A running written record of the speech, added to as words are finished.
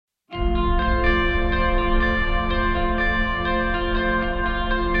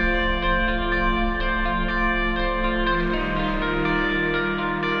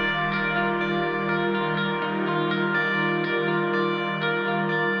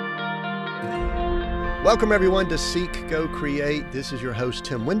Welcome everyone to Seek, Go, Create. This is your host,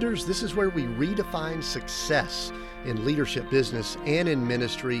 Tim Winders. This is where we redefine success in leadership, business, and in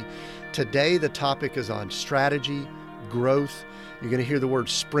ministry. Today, the topic is on strategy, growth. You're going to hear the word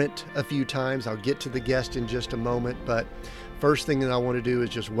sprint a few times. I'll get to the guest in just a moment, but first thing that I want to do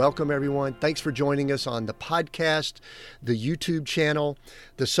is just welcome everyone. Thanks for joining us on the podcast, the YouTube channel,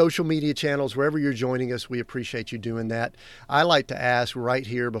 the social media channels, wherever you're joining us. We appreciate you doing that. I like to ask right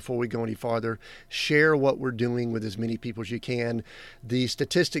here before we go any farther, share what we're doing with as many people as you can. The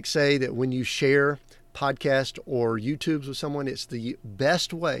statistics say that when you share podcast or YouTubes with someone, it's the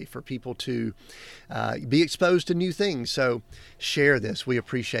best way for people to be exposed to new things. So share this. We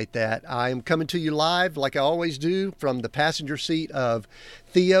appreciate that. I'm coming to you live like I always do from the passenger seat of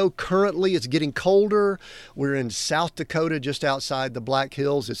Theo. Currently, it's getting colder. We're in South Dakota, just outside the Black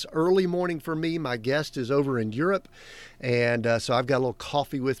Hills. It's early morning for me. My guest is over in Europe. And so I've got a little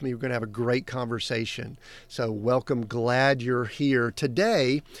coffee with me. We're going to have a great conversation. So welcome. Glad you're here.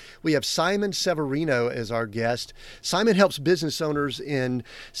 Today, we have Simon Severino as our guest. Simon helps business owners in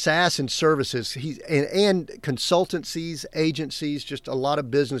SaaS and services and consultancies, agencies, just a lot of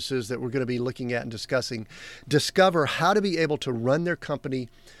businesses that we're going to be looking at and discussing. Discover how to be able to run their company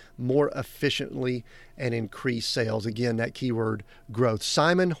more efficiently and increase sales. Again, that keyword growth.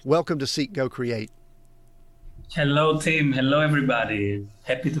 Simon, welcome to Seek, Go, Create. Hello, Tim. Hello, everybody.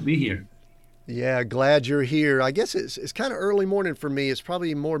 Happy to be here. Yeah, glad you're here. I guess it's kind of early morning for me. It's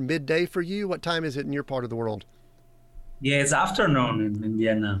probably more midday for you. What time is it in your part of the world? Yeah, it's afternoon in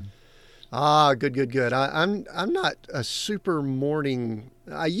Vienna. Ah, good. I'm not a super morning.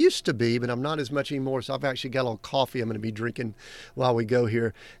 I used to be, but I'm not as much anymore. So I've actually got a little coffee I'm going to be drinking while we go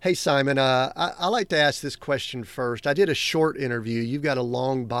here. Hey, Simon, I like to ask this question first. I did a short interview. You've got a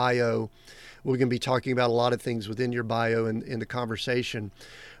long bio. We're going to be talking about a lot of things within your bio in the conversation.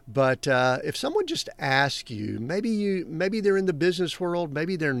 But if someone just asks you, maybe they're in the business world,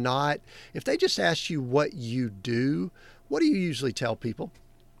 maybe they're not. If they just ask you what you do, what do you usually tell people?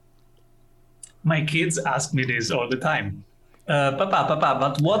 My kids ask me this all the time. Papa,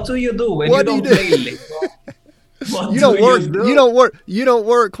 but what do you do when you don't play Lego? You don't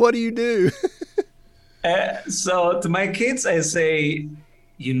work. What do you do? So to my kids, I say,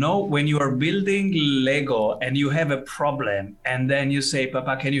 when you are building Lego and you have a problem and then you say,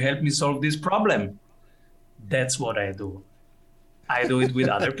 Papa, can you help me solve this problem? That's what I do. I do it with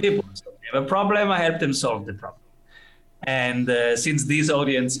other people. So if they have a problem, I help them solve the problem. And since this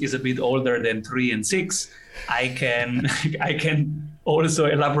audience is a bit older than 3 and 6, I can also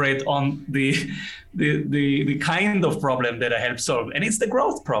elaborate on the kind of problem that I help solve. And it's the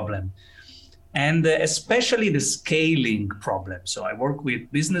growth problem. And especially the scaling problem. So I work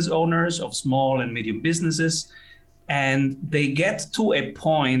with business owners of small and medium businesses, and they get to a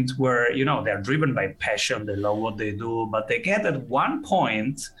point where, they're driven by passion, they love what they do, but they get at one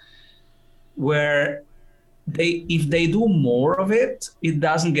point where if they do more of it, it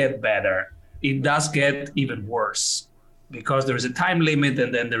doesn't get better. It does get even worse because there is a time limit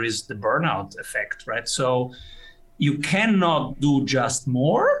and then there is the burnout effect, right? So you cannot do just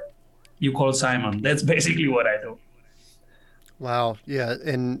more. You call Simon. That's basically what I do. Wow. Yeah.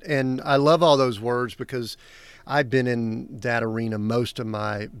 And I love all those words because I've been in that arena most of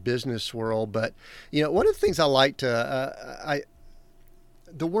my business world. But, one of the things I like to,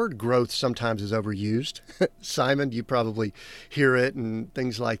 the word growth sometimes is overused. Simon, you probably hear it and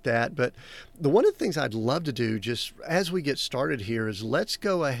things like that. But one of the things I'd love to do just as we get started here is let's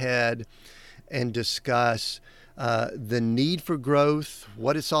go ahead and discuss the need for growth,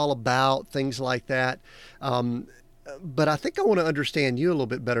 what it's all about, things like that. But I think I want to understand you a little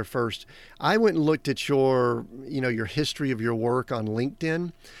bit better first. I went and looked at your history of your work on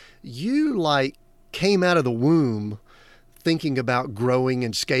LinkedIn. You came out of the womb thinking about growing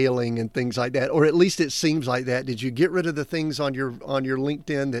and scaling and things like that, or at least it seems like that. Did you get rid of the things on your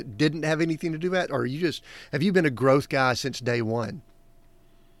LinkedIn that didn't have anything to do with that, or have you been a growth guy since day one?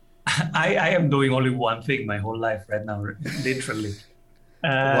 I am doing only one thing my whole life right now, literally.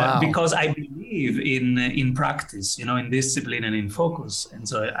 Wow. Because I believe in practice, in discipline and in focus. And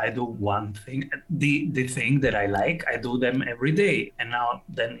so I do one thing, the thing that I like, I do them every day. And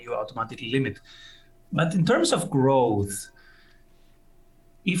then you automatically limit. But in terms of growth,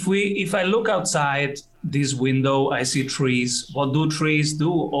 if I look outside this window, I see trees. What do trees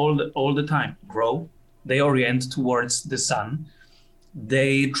do all the time? Grow. They orient towards the sun.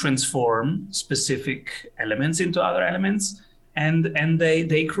 They transform specific elements into other elements, and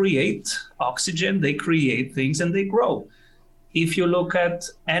they create oxygen, they create things, and they grow. If you look at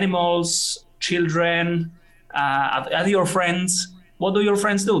animals, children, at your friends, what do your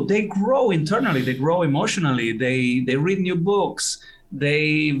friends do? They grow internally, they grow emotionally, they read new books,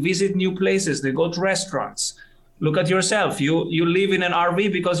 they visit new places, they go to restaurants. Look at yourself. You live in an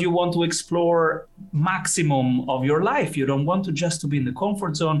RV because you want to explore maximum of your life. You don't want to just to be in the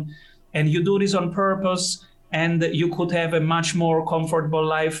comfort zone, and you do this on purpose. And you could have a much more comfortable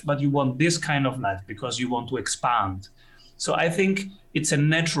life, but you want this kind of life because you want to expand. So I think it's a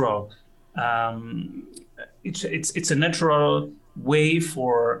natural, it's a natural way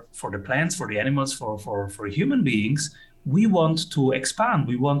for the plants, for the animals, for human beings. We want to expand.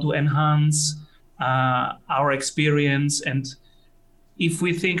 We want to enhance our experience. And if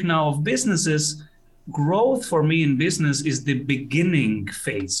we think now of businesses, growth for me in business is the beginning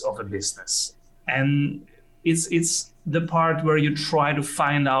phase of a business. And it's the part where you try to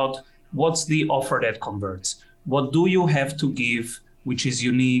find out what's the offer that converts. What do you have to give, which is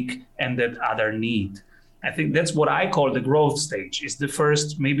unique and that other need? I think that's what I call the growth stage. It's the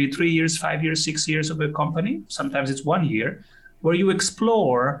first maybe 3 years, 5 years, 6 years of a company. Sometimes it's 1 year where you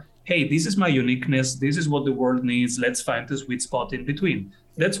explore, hey, this is my uniqueness. This is what the world needs. Let's find the sweet spot in between.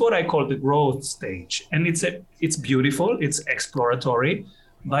 That's what I call the growth stage. And it's beautiful, it's exploratory,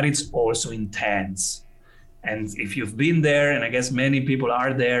 but it's also intense. And if you've been there, and I guess many people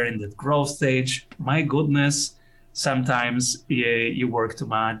are there in the growth stage, my goodness, sometimes you work too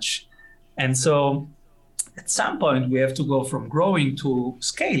much. And so at some point we have to go from growing to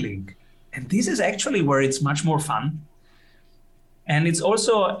scaling. And this is actually where it's much more fun. And it's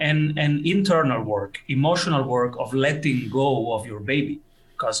also an internal work, emotional work of letting go of your baby.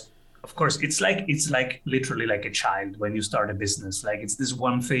 Because of course, it's like literally like a child when you start a business. Like it's this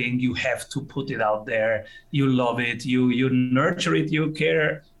one thing, you have to put it out there. You love it, you nurture it, you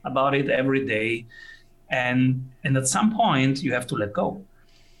care about it every day. And at some point you have to let go.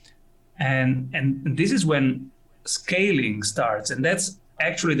 And this is when scaling starts. And that's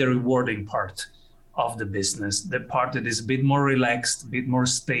actually the rewarding part of the business, the part that is a bit more relaxed, a bit more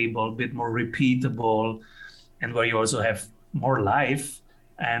stable, a bit more repeatable, and where you also have more life.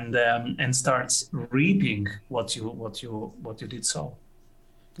 And starts reaping what you did sow.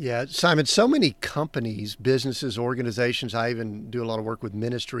 Yeah, Simon, so many companies, businesses, organizations, I even do a lot of work with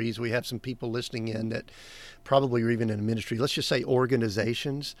ministries. We have some people listening in that probably are even in a ministry. Let's just say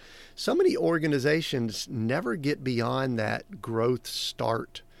organizations. So many organizations never get beyond that growth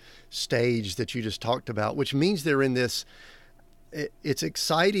start stage that you just talked about, which means they're in this, it's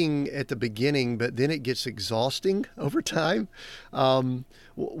exciting at the beginning, but then it gets exhausting over time.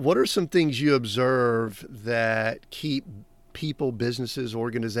 What are some things you observe that keep people, businesses,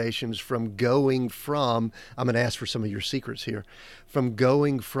 organizations from going from, I'm going to ask for some of your secrets here, from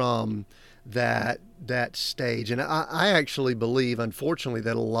going from that stage? And I actually believe, unfortunately,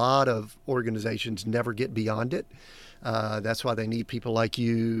 that a lot of organizations never get beyond it. That's why they need people like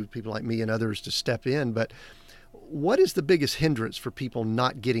you, people like me and others to step in. But what is the biggest hindrance for people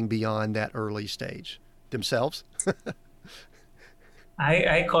not getting beyond that early stage themselves?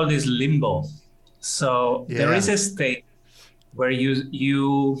 I call this limbo. So there is a state where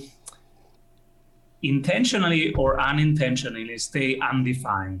you intentionally or unintentionally stay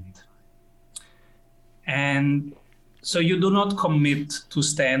undefined. And so you do not commit to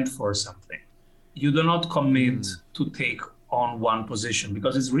stand for something. You do not commit to take on one position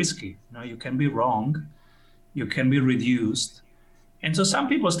because it's risky. You can be wrong. You can be reduced. And so some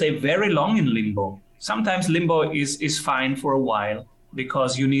people stay very long in limbo. Sometimes limbo is fine for a while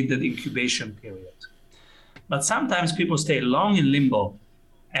because you need that incubation period. But sometimes people stay long in limbo,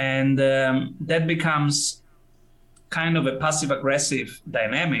 and that becomes kind of a passive-aggressive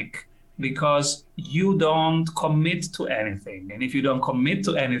dynamic because you don't commit to anything. And if you don't commit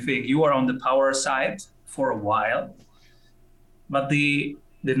to anything, you are on the power side for a while. But the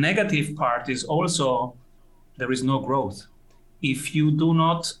negative part is also there is no growth. If you do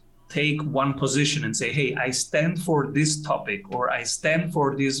not take one position and say, hey, I stand for this topic, or I stand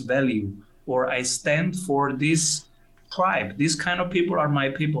for this value, or I stand for this tribe, these kind of people are my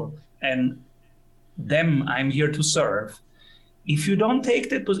people, and them I'm here to serve. If you don't take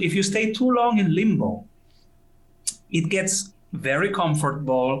that, if you stay too long in limbo, it gets very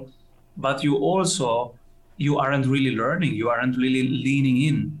comfortable, but you aren't really learning, you aren't really leaning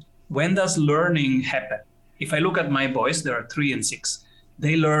in. When does learning happen? If I look at my boys, there are 3 and 6,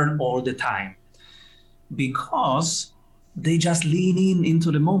 they learn all the time because they just lean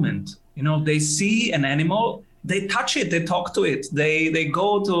into the moment. They see an animal, they touch it, they talk to it, they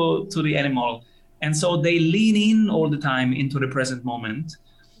go to the animal. And so they lean in all the time into the present moment.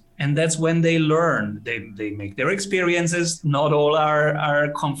 And that's when they learn. They make their experiences. Not all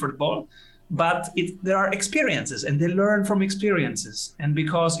are comfortable, but there are experiences, and they learn from experiences. And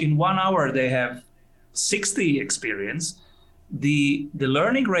because in 1 hour they have 60 experience, the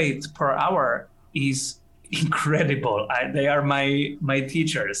learning rate per hour is incredible. They are my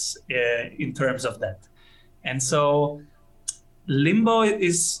teachers in terms of that. And so Limbo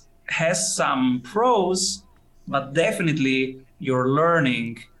has some pros, but definitely your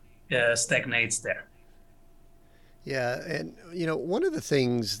learning stagnates there. Yeah, and one of the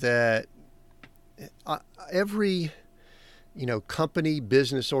things that every company,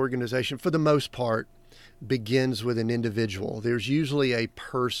 business, organization, for the most part, begins with an individual. There's usually a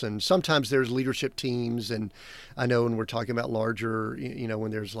person. Sometimes there's leadership teams, and I know when we're talking about larger, when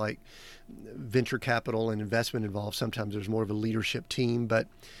there's like venture capital and investment involved, sometimes there's more of a leadership team, but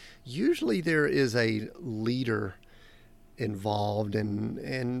usually there is a leader involved,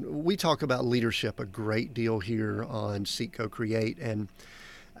 and we talk about leadership a great deal here on Seek, Go, Create. And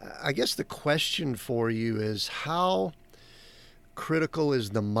I guess the question for you is, how critical is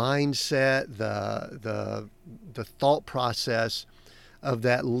the mindset, the thought process of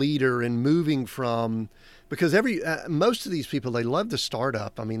that leader in moving from, because most of these people, they love the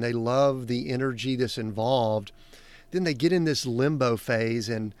startup. I mean, they love the energy that's involved. Then they get in this limbo phase,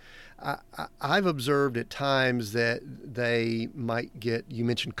 and I've observed at times that they might get, you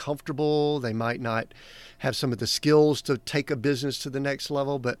mentioned comfortable, they might not have some of the skills to take a business to the next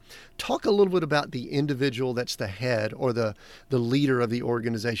level. But talk a little bit about the individual that's the head or the leader of the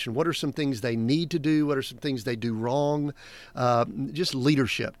organization. What are some things they need to do? What are some things they do wrong? Just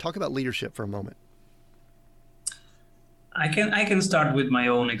leadership. Talk about leadership for a moment. I can start with my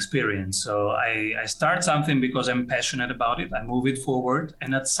own experience. So I start something because I'm passionate about it. I move it forward.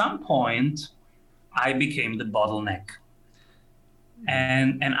 And at some point, I became the bottleneck.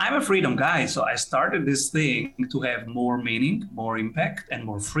 And I'm a freedom guy. So I started this thing to have more meaning, more impact, and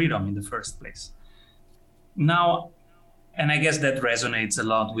more freedom in the first place. Now, and I guess that resonates a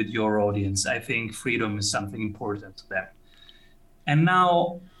lot with your audience. I think freedom is something important to them. And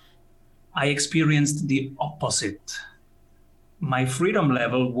now I experienced the opposite. My freedom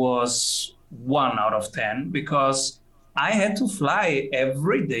level was 1 out of 10 because I had to fly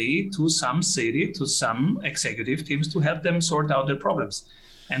every day to some city, to some executive teams to help them sort out their problems.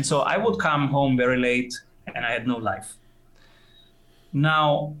 And so I would come home very late and I had no life.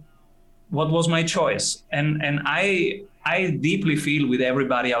 Now, what was my choice? And I deeply feel with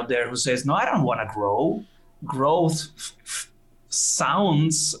everybody out there who says, no, I don't want to grow. Growth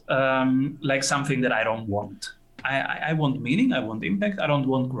sounds like something that I don't want. I want meaning, I want impact, I don't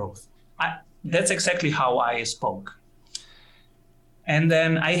want growth. That's exactly how I spoke. And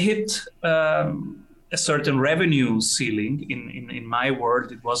then I hit a certain revenue ceiling. In my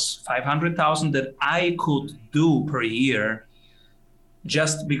world, it was 500,000 that I could do per year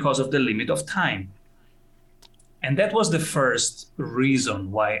just because of the limit of time. And that was the first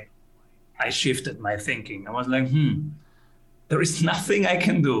reason why I shifted my thinking. I was like, there is nothing I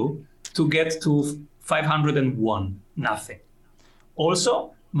can do to get to 501, nothing.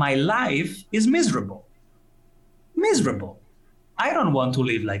 Also, my life is miserable. I don't want to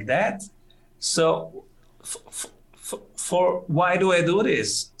live like that. So for why do I do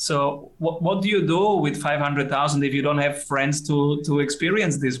this? So what do you do with 500,000 if you don't have friends to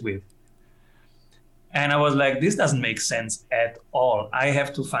experience this with? And I was like, this doesn't make sense at all. I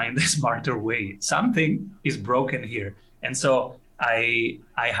have to find a smarter way. Something is broken here. And so I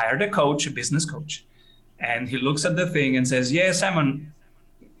hired a coach, a business coach. And he looks at the thing and says, yeah, Simon,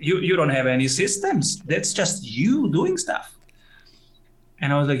 you don't have any systems. That's just you doing stuff.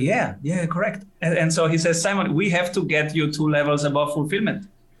 And I was like, yeah, correct. And so he says, Simon, we have to get you 2 levels above fulfillment.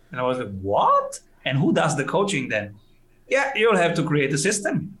 And I was like, what? And who does the coaching then? Yeah, you'll have to create a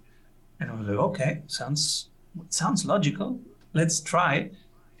system. And I was like, okay, sounds logical. Let's try.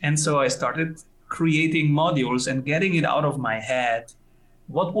 And so I started creating modules and getting it out of my head.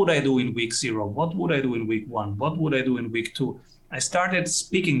 What would I do in week 0? What would I do in week 1? What would I do in week 2? I started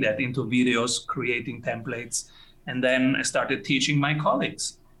speaking that into videos, creating templates, and then I started teaching my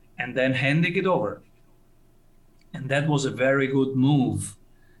colleagues and then handing it over. And that was a very good move.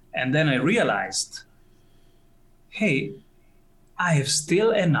 And then I realized, hey, I have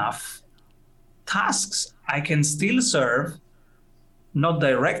still enough tasks. I can still serve not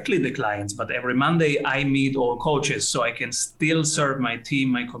directly the clients, but every Monday I meet all coaches, so I can still serve my team,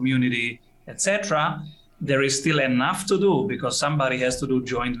 my community, etc. There is still enough to do because somebody has to do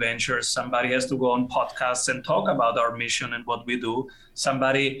joint ventures, somebody has to go on podcasts and talk about our mission and what we do.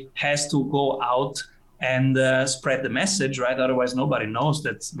 Somebody has to go out and spread the message, right? Otherwise, nobody knows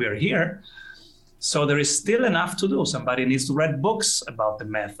that we're here. So there is still enough to do. Somebody needs to write books about the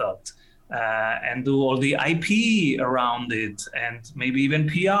method. and do all the IP around it, and maybe even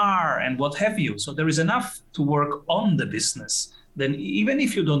PR and what have you. So there is enough to work on the business. Then even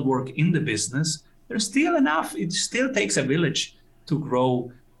if you don't work in the business, there's still enough. It still takes a village to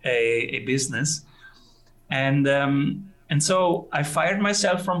grow a business. And so I fired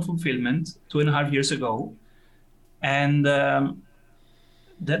myself from fulfillment 2.5 years ago. And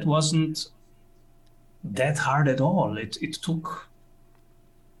that wasn't that hard at all. It took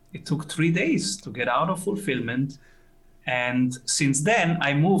 3 days to get out of fulfillment. And since then,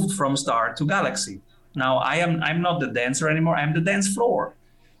 I moved from Star to Galaxy. Now I'm not the dancer anymore, I'm the dance floor.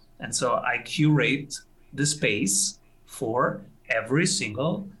 And so I curate the space for every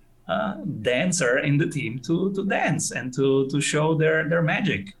single dancer in the team to dance and to show their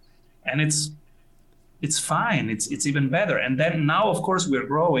magic. And it's fine, it's even better. And then now, of course, we're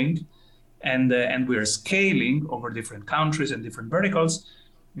growing and we're scaling over different countries and different verticals,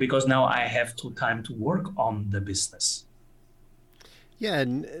 because now I have time to work on the business. Yeah,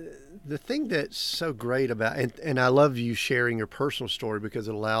 and the thing that's so great about, and I love you sharing your personal story, because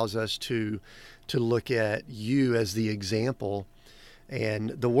it allows us to look at you as the example.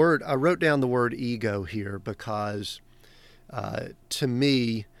 And I wrote down the word ego here because to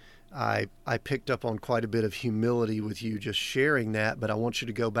me, I picked up on quite a bit of humility with you just sharing that, but I want you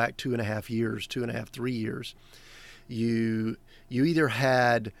to go back 2.5, 3 years. You either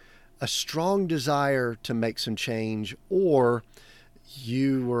had a strong desire to make some change, or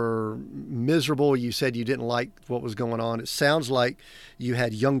you were miserable. You said you didn't like what was going on. It sounds like you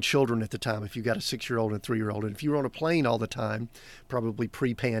had young children at the time, if you got a 6-year-old and a 3-year-old. And if you were on a plane all the time, probably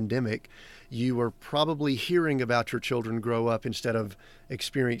pre-pandemic, you were probably hearing about your children grow up instead of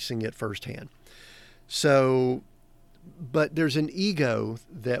experiencing it firsthand. So, but there's an ego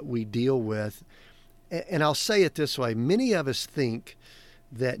that we deal with. And I'll say it this way. Many of us think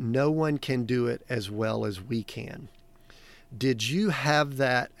that no one can do it as well as we can. Did you have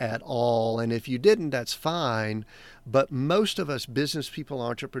that at all? And if you didn't, that's fine. But most of us business people,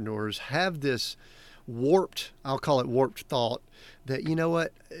 entrepreneurs, have this I'll call it warped thought that, you know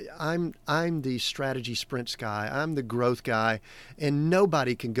what, I'm the strategy sprints guy, I'm the growth guy, and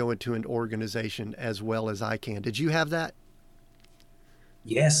nobody can go into an organization as well as I can. Did you have that?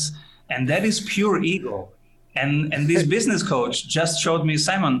 Yes, and that is pure ego. And this business coach just showed me,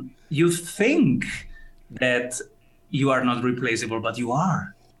 Simon, you think that you are not replaceable, but you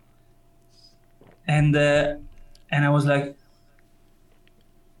are. And I was like,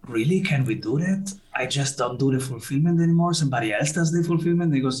 really, can we do that? I just don't do the fulfillment anymore. Somebody else does the fulfillment.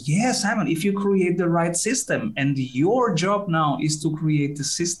 And he goes, yeah, Simon, if you create the right system, and your job now is to create the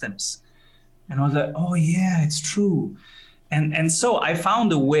systems. And I was like, oh yeah, it's true. And so I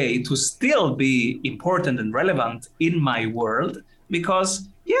found a way to still be important and relevant in my world, because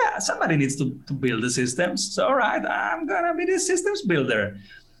yeah, somebody needs to build the systems. So all right, I'm gonna be the systems builder.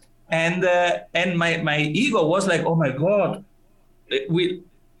 And my ego was like, oh my God,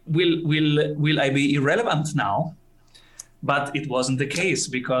 will I be irrelevant now? But it wasn't the case,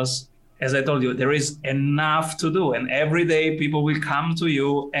 because as I told you, there is enough to do. And every day people will come to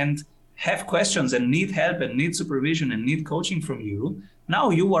you and have questions and need help and need supervision and need coaching from you. Now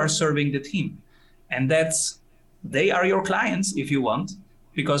you are serving the team. And they are your clients if you want,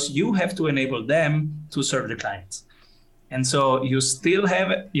 because you have to enable them to serve the clients. And so you still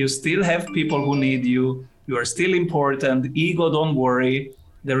have people who need you. You are still important. Ego, don't worry.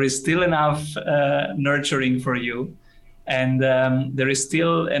 There is still enough nurturing for you, and there is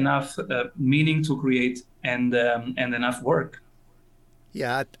still enough meaning to create and enough work.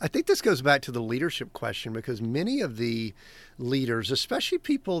 Yeah, I think this goes back to the leadership question, because many of the leaders, especially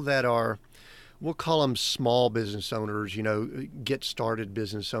people that are, we'll call them small business owners, get started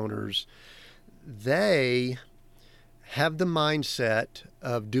business owners, they have the mindset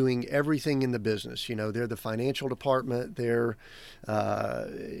of doing everything in the business. They're the financial department. They're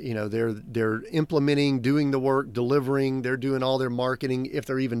implementing, doing the work, delivering. They're doing all their marketing. If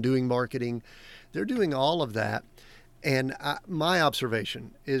they're even doing marketing, they're doing all of that. And my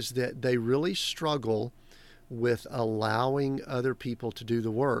observation is that they really struggle with allowing other people to do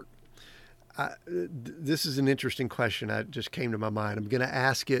the work. This is an interesting question that just came to my mind. I'm going to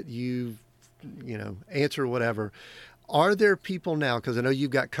ask it. You answer whatever. Are there people now, because I know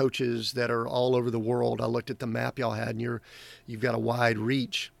you've got coaches that are all over the world. I looked at the map y'all had, and you've got a wide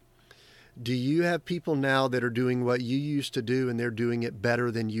reach. Do you have people now that are doing what you used to do, and they're doing it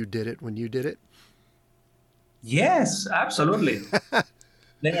better than you did it when you did it? Yes, absolutely.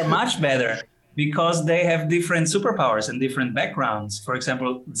 They are much better because they have different superpowers and different backgrounds. For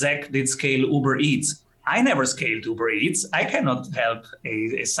example, Zach did scale Uber Eats. I never scaled Uber Eats. I cannot help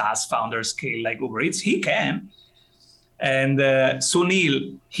a SaaS founder scale like Uber Eats. He can. And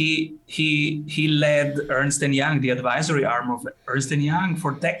Sunil, he led Ernst & Young, the advisory arm of Ernst & Young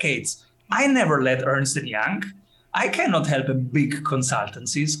for decades. I never led Ernst & Young. I cannot help a big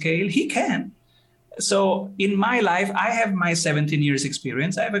consultancy scale. He can. So in my life, I have my 17 years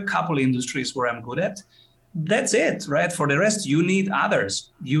experience. I have a couple industries where I'm good at. That's it, right? For the rest, you need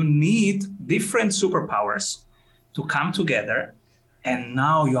others. You need different superpowers to come together. And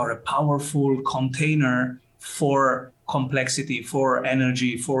now you're a powerful container for complexity, for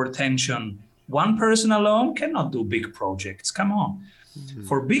energy, for tension. One person alone cannot do big projects. Come on. Mm-hmm.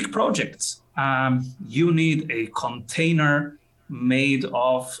 For big projects, you need a container made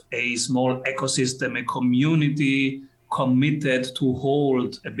of a small ecosystem, a community committed to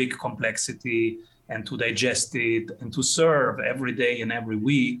hold a big complexity and to digest it and to serve every day and every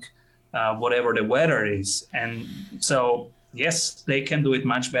week, whatever the weather is. And so, yes, they can do it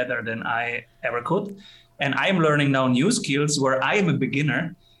much better than I ever could. And I'm learning now new skills where I am a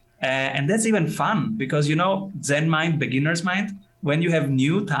beginner. And that's even fun because, Zen mind, beginner's mind, when you have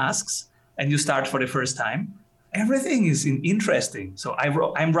new tasks and you start for the first time, everything is interesting. So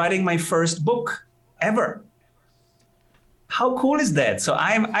I'm writing my first book ever. How cool is that? So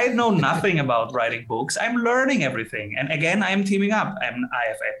I know nothing about writing books. I'm learning everything. And again, I'm teaming up. I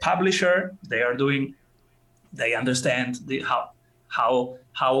have a publisher. They understand how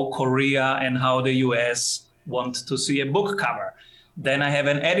Korea and how the US want to see a book cover. Then I have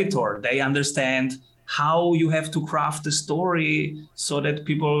an editor. They understand how you have to craft the story so that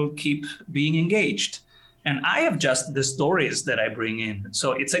people keep being engaged. And I have just the stories that I bring in.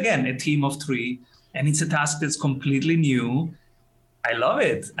 So it's, again, a team of 3, and it's a task that's completely new. I love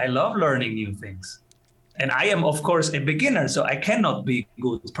it. I love learning new things. And I am, of course, a beginner, so I cannot be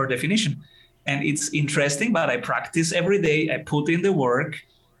good per definition. And it's interesting, but I practice every day. I put in the work,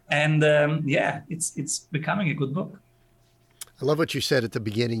 and it's becoming a good book. I love what you said at the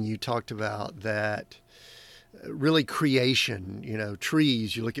beginning. You talked about that really creation,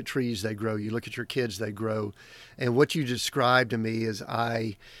 trees, you look at trees, they grow, you look at your kids, they grow. And what you described to me is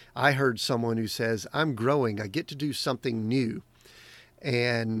I heard someone who says, I'm growing, I get to do something new.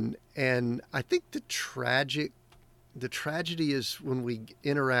 And I think the tragedy is when we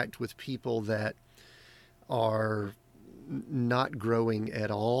interact with people that are not growing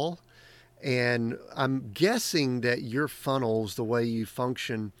at all. And I'm guessing that your funnels, the way you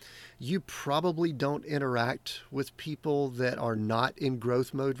function, you probably don't interact with people that are not in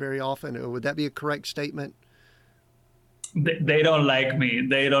growth mode very often. Would that be a correct statement? They don't like me.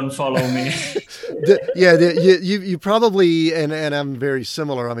 They don't follow me. You probably, and I'm very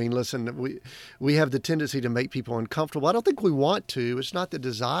similar. I mean, listen, we have the tendency to make people uncomfortable. I don't think we want to. It's not the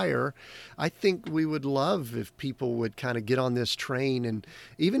desire. I think we would love if people would kind of get on this train, and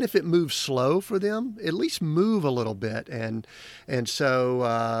even if it moves slow for them, at least move a little bit. And so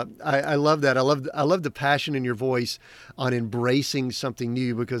I love that. I love the passion in your voice on embracing something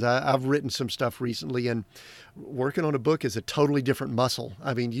new, because I've written some stuff recently, and working on a book is a totally different muscle.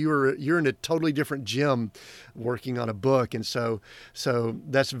 I mean, you're in a totally different gym working on a book. And so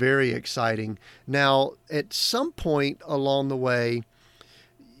that's very exciting. Now, at some point along the way,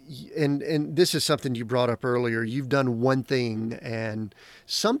 and this is something you brought up earlier, you've done one thing, and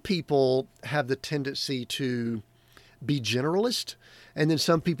some people have the tendency to be generalist, and then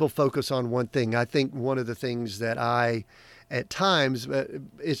some people focus on one thing. I think one of the things that at times,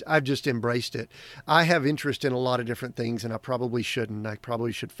 I've just embraced it. I have interest in a lot of different things, and I probably shouldn't. I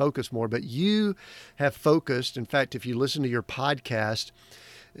probably should focus more. But you have focused. In fact, if you listen to your podcast,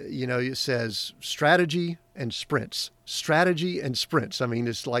 it says strategy and sprints. Strategy and sprints. I mean,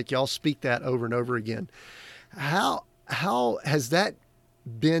 it's like y'all speak that over and over again. How has that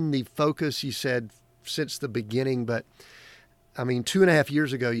been the focus, you said, since the beginning? But I mean, 2.5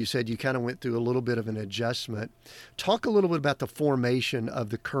 years ago, you said you kind of went through a little bit of an adjustment. Talk a little bit about the formation of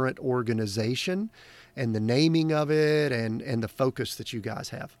the current organization and the naming of it and the focus that you guys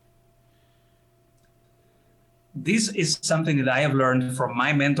have. This is something that I have learned from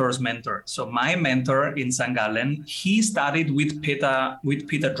my mentor's mentor. So my mentor in St. Gallen, he studied with Peter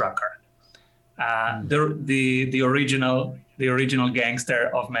Drucker, the original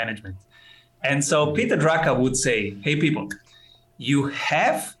gangster of management. And so Peter Drucker would say, hey, people, you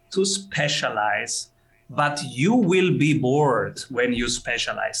have to specialize, but you will be bored when you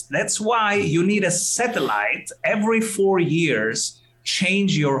specialize. That's why you need a satellite every 4 years,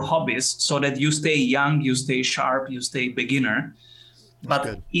 change your hobbies so that you stay young, you stay sharp, you stay beginner.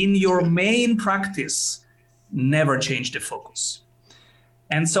 But in your main practice, never change the focus.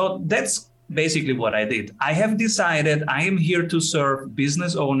 And so that's basically what I did. I have decided I am here to serve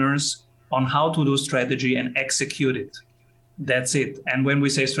business owners on how to do strategy and execute it. That's it. And when we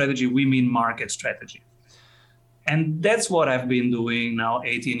say strategy, we mean market strategy. And that's what I've been doing now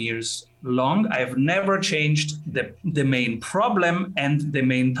 18 years long. I've never changed the main problem and the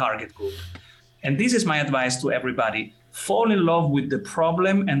main target group. And this is my advice to everybody. Fall in love with the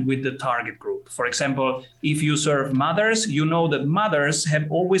problem and with the target group. For example, if you serve mothers, you know that mothers have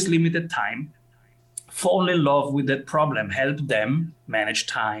always limited time. Fall in love with that problem. Help them manage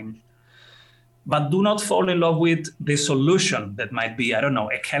time. But do not fall in love with the solution that might be, I don't know,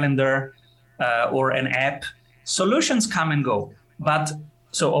 a calendar or an app. Solutions come and go, but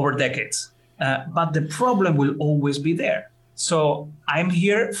so over decades. But the problem will always be there. So I'm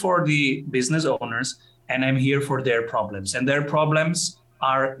here for the business owners, and I'm here for their problems. And their problems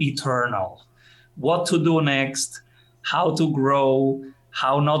are eternal. What to do next, how to grow,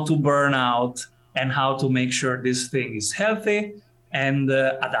 how not to burn out, and how to make sure this thing is healthy and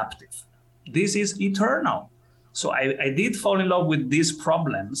adaptive. This is eternal. So I did fall in love with these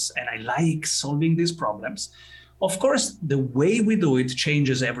problems, and I like solving these problems. Of course, the way we do it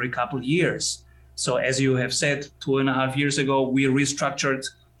changes every couple of years. So as you have said, 2.5 years ago, we restructured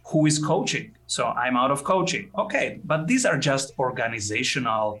who is coaching. So I'm out of coaching. Okay, but these are just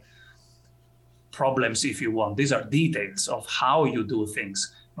organizational problems, if you want. These are details of how you do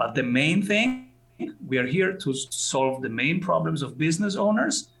things. But the main thing, we are here to solve the main problems of business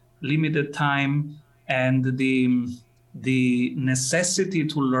owners, limited time, and the necessity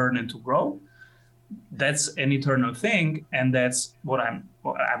to learn and to grow. That's an eternal thing, and that's what I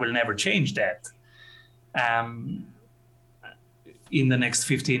will never change that in the next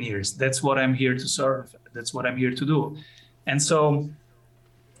 15 years. That's what I'm here to serve. That's what I'm here to do. And so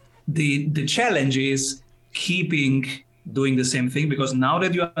the challenge is keeping doing the same thing, because now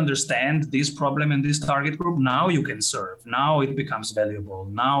that you understand this problem and this target group, now you can serve. Now it becomes valuable.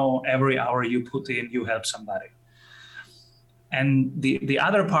 Now every hour you put in, you help somebody. And the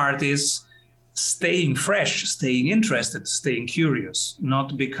other part is staying fresh, staying interested, staying curious,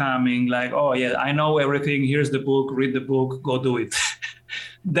 not becoming like, oh yeah, I know everything. Here's the book, read the book, go do it.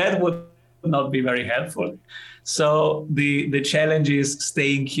 That would not be very helpful. So the challenge is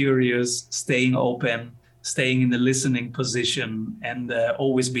staying curious, staying open, staying in the listening position, and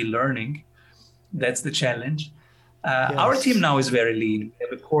always be learning. That's the challenge. Yes. Our team now is very lean. We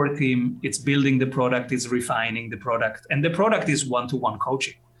have a core team. It's building the product, it's refining the product. And the product is one-to-one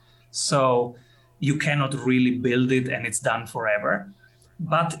coaching. So you cannot really build it and it's done forever.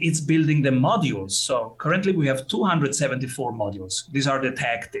 But it's building the modules. So currently we have 274 modules. These are the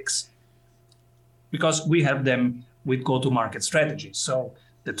tactics, because we have them with go-to-market strategies. So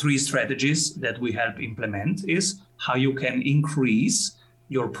the 3 strategies that we help implement is how you can increase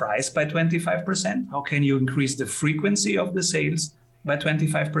your price by 25%, how can you increase the frequency of the sales by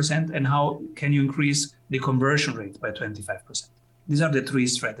 25%, and how can you increase the conversion rate by 25%. These are the 3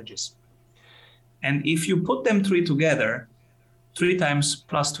 strategies. And if you put them 3 together, 3 times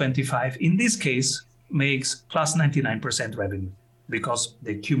plus 25, in this case, makes plus 99% revenue, because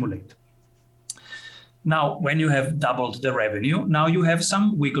they accumulate. Now, when you have doubled the revenue, now you have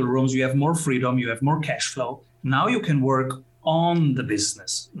some wiggle rooms, you have more freedom, you have more cash flow. Now you can work on the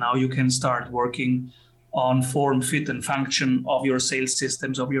business. Now you can start working on form, fit, and function of your sales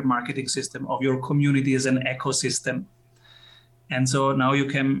systems, of your marketing system, of your community as an ecosystem. And so now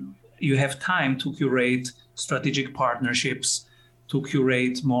you have time to curate strategic partnerships, to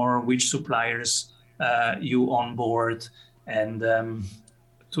curate more which suppliers you onboard, and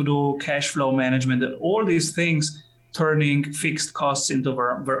to do cash flow management, and all these things, turning fixed costs into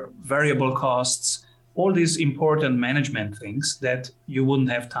variable costs, all these important management things that you wouldn't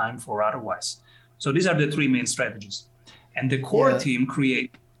have time for otherwise. So these are the 3 main strategies. And the core team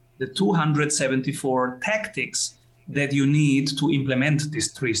create the 274 tactics that you need to implement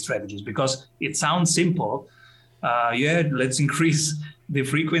these 3 strategies, because it sounds simple. Let's increase the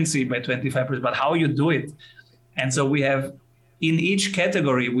frequency by 25%, but how you do it? And so we have, in each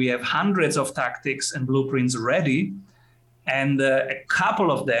category, we have hundreds of tactics and blueprints ready, and a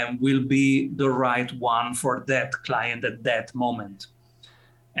couple of them will be the right one for that client at that moment.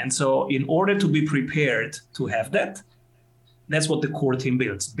 And so in order to be prepared to have that, that's what the core team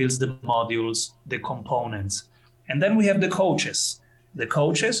builds the modules, the components. And then we have the coaches. The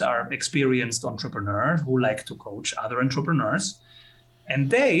coaches are experienced entrepreneurs who like to coach other entrepreneurs, and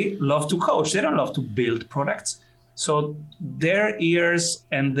they love to coach. They don't love to build products. So their ears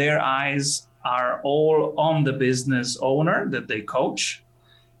and their eyes are all on the business owner that they coach.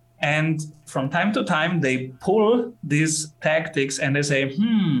 And from time to time, they pull these tactics and they say,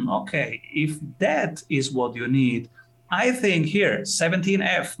 okay, if that is what you need, I think here,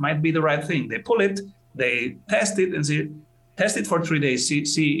 17F might be the right thing. They pull it, they test it and see, test it for 3 days,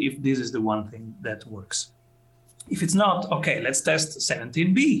 see if this is the one thing that works. If it's not, okay, let's test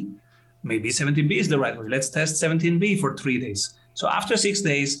 17B. Maybe 17B is the right way. Let's test 17B for 3 days. So after 6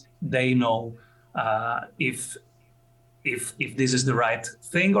 days, they know if this is the right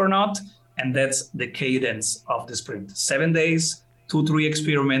thing or not. And that's the cadence of the sprint. 7 days, 2-3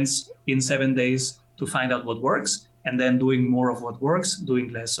 experiments in 7 days to find out what works, and then doing more of what works,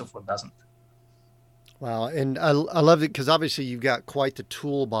 doing less of what doesn't. Wow. And I love it because obviously you've got quite the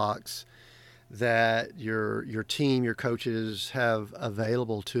toolbox that your team, your coaches have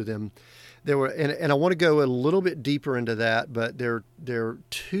available to them. There were, and I want to go a little bit deeper into that, but there are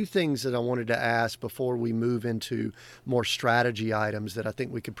two things that I wanted to ask before we move into more strategy items that I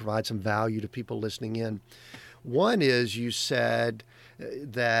think we could provide some value to people listening in. One is you said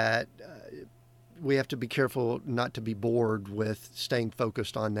that we have to be careful not to be bored with staying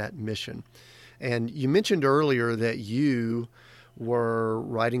focused on that mission. And you mentioned earlier that you were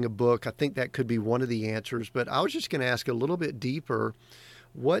writing a book. I think that could be one of the answers, but I was just going to ask a little bit deeper.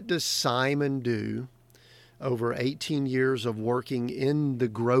 What does Simon do over 18 years of working in the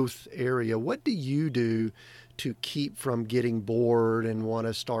growth area? What do you do to keep from getting bored and want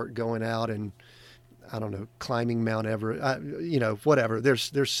to start going out and, I don't know, climbing Mount Everest, whatever.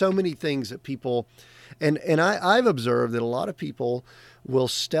 There's so many things that people, and I've observed that a lot of people will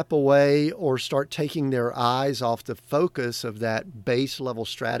step away or start taking their eyes off the focus of that base level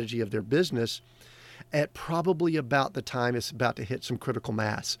strategy of their business at probably about the time it's about to hit some critical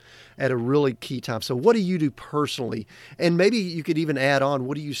mass at a really key time. So what do you do personally? And maybe you could even add on,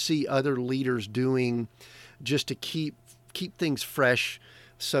 what do you see other leaders doing just to keep things fresh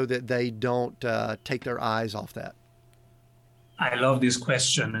so that they don't take their eyes off that? I love this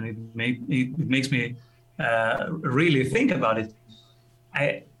question, and it makes me really think about it.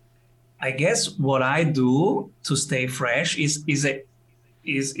 I guess what I do to stay fresh is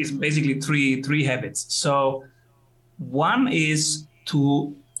basically three habits. So one is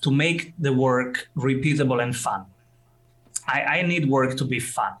to make the work repeatable and fun. I need work to be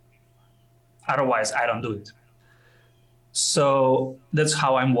fun. Otherwise, I don't do it. So that's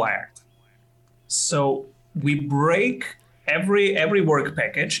how I'm wired. So we break every work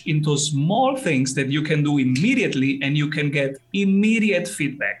package into small things that you can do immediately, and you can get immediate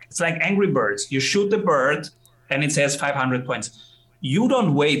feedback. It's like Angry Birds. You shoot the bird and it says 500 points. You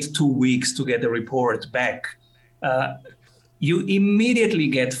don't wait 2 weeks to get a report back. You immediately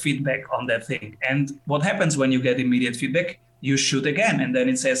get feedback on that thing. And what happens when you get immediate feedback? You shoot again, and then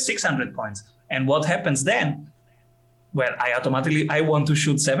it says 600 points. And what happens then? Well, I want to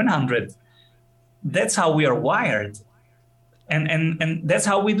shoot 700. That's how we are wired. And that's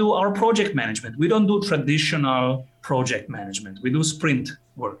how we do our project management. We don't do traditional project management. We do sprint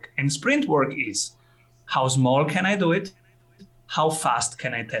work. And sprint work is, how small can I do it? How fast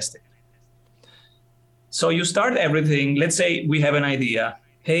can I test it? So you start everything. Let's say we have an idea.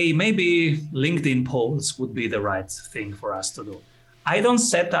 Hey, maybe LinkedIn polls would be the right thing for us to do. I don't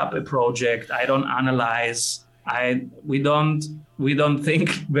set up a project. I don't analyze. We don't think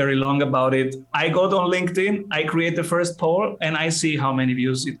very long about it. I go on LinkedIn, I create the first poll, and I see how many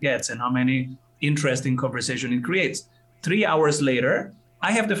views it gets and how many interesting conversation it creates. 3 hours later,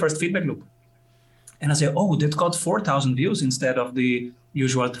 I have the first feedback loop. And I say, oh, that got 4,000 views instead of the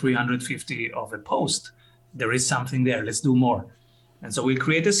usual 350 of a post. There is something there, let's do more. And so we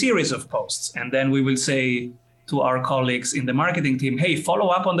create a series of posts. And then we will say to our colleagues in the marketing team, hey, follow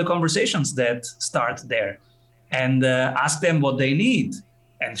up on the conversations that start there. And ask them what they need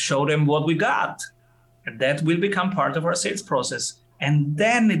and show them what we got. And that will become part of our sales process. And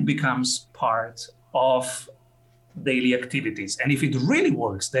then it becomes part of daily activities. And if it really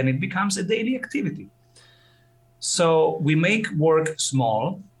works, then it becomes a daily activity. So we make work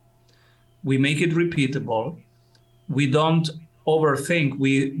small. We make it repeatable. We don't overthink.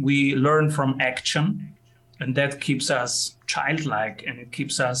 We learn from action. And that keeps us childlike, and it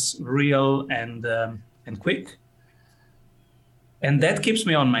keeps us real and quick. And that keeps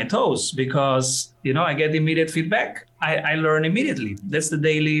me on my toes because, I get immediate feedback. I learn immediately. That's the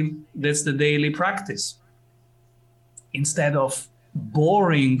daily practice. Instead of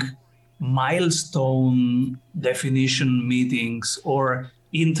boring milestone definition meetings or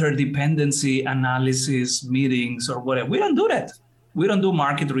interdependency analysis meetings or whatever. We don't do that. We don't do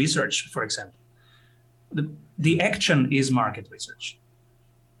market research, for example. The action is market research.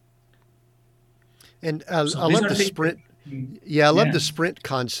 And I love the sprint. Yeah, I love Yeah. the sprint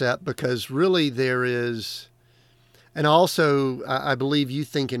concept because really there is, and also I believe you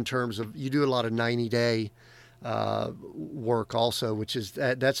think in terms of, you do a lot of 90-day work also, which is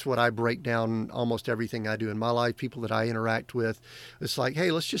that's what I break down almost everything I do in my life. People that I interact with, it's like, hey,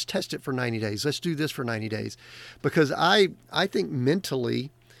 let's just test it for 90 days. Let's do this for 90 days, because I think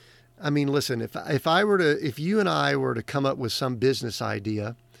mentally, I mean, listen, if you and I were to come up with some business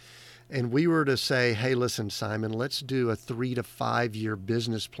idea, and we were to say, hey, listen, Simon, let's do a 3 to 5 year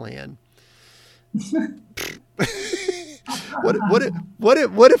business plan.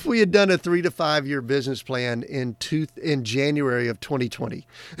 What if we had done a 3 to 5 year business plan in January of 2020?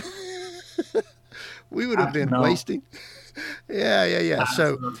 We would have been No, wasting. Yeah.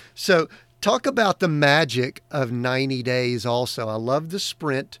 absolutely. So talk about the magic of 90 days also. I love the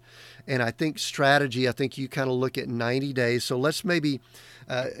sprint, and I think strategy, I think you kind of look at 90 days. So let's maybe,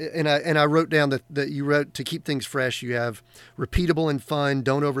 and I wrote down that you wrote, to keep things fresh, you have repeatable and fun,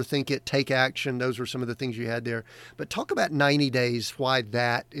 don't overthink it, take action. Those were some of the things you had there. But talk about 90 days, why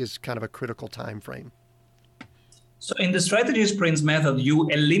that is kind of a critical time frame. So in the strategy sprints method, you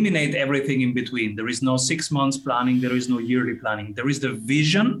eliminate everything in between. There is no 6 months planning. There is no yearly planning. There is the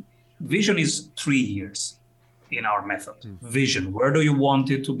vision. Vision is 3 years in our method. Vision. Where do you want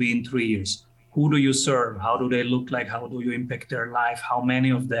it to be in 3 years? Who do you serve? How do they look like? How do you impact their life? How many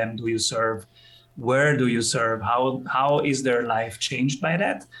of them do you serve? Where do you serve? How is their life changed by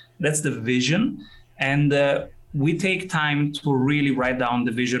that? That's the vision. And we take time to really write down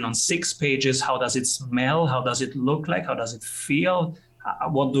the vision on 6 pages. How does it smell? How does it look like? How does it feel?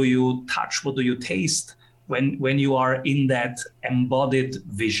 What do you touch? What do you taste when you are in that embodied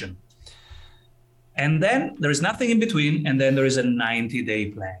vision? And then there is nothing in between. And then there is a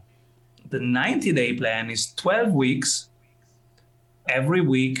 90-day plan. The 90-day plan is 12 weeks. Every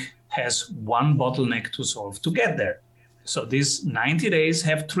week has one bottleneck to solve to get there. So these 90 days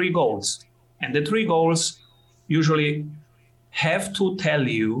have 3 goals. And the 3 goals usually have to tell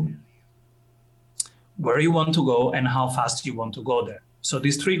you where you want to go and how fast you want to go there. So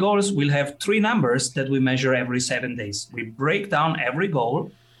these 3 goals will have 3 numbers that we measure every 7 days. We break down every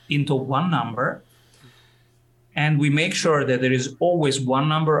goal into one number, and we make sure that there is always one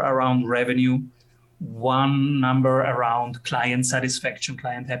number around revenue, one number around client satisfaction,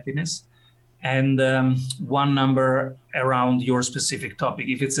 client happiness, and one number around your specific topic.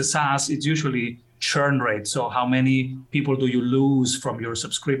 If it's a SaaS, it's usually churn rate. So how many people do you lose from your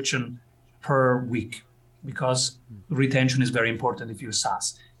subscription per week? Because retention is very important if you're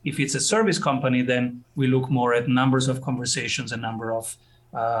SaaS. If it's a service company, then we look more at numbers of conversations and number of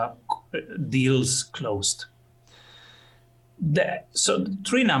deals closed. So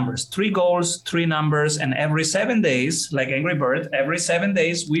 3 numbers, 3 goals, 3 numbers, and every 7 days, like Angry Bird, every 7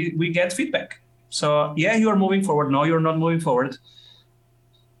 days we get feedback. So yeah, you are moving forward. No, you're not moving forward.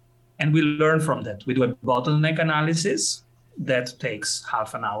 And we learn from that. We do a bottleneck analysis that takes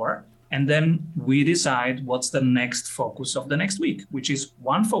half an hour. And then we decide what's the next focus of the next week, which is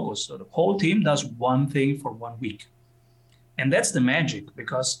one focus. So the whole team does one thing for 1 week. And that's the magic,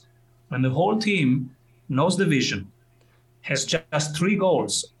 because when the whole team knows the vision, has just 3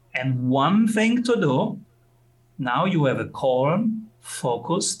 goals and one thing to do, now you have a calm,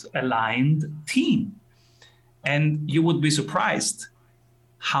 focused, aligned team. And you would be surprised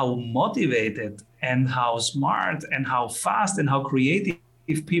how motivated and how smart and how fast and how creative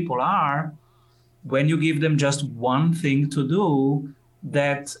people are when you give them just one thing to do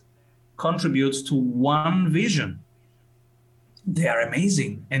that contributes to one vision. They are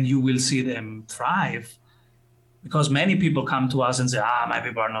amazing, and you will see them thrive. Because many people come to us and say, my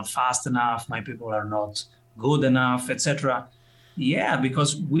people are not fast enough, my people are not good enough, etc. Yeah,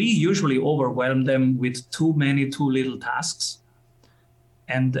 because we usually overwhelm them with too many, too little tasks.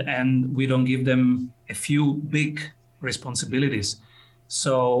 And we don't give them a few big responsibilities.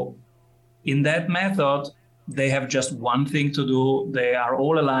 So in that method, they have just one thing to do. They are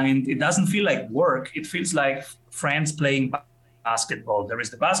all aligned. It doesn't feel like work. It feels like friends playing basketball. There is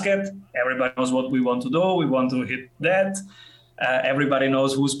the basket. Everybody knows what we want to do. We want to hit that. Everybody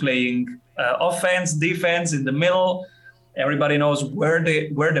knows who's playing offense, defense in the middle. Everybody knows where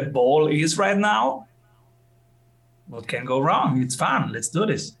the ball is right now. What can go wrong? It's fun. Let's do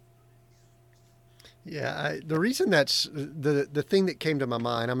this. Yeah, the reason that's the thing that came to my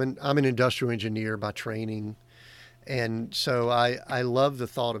mind. I'm an industrial engineer by training. And so I love the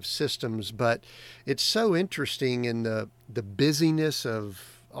thought of systems, but it's so interesting in the busyness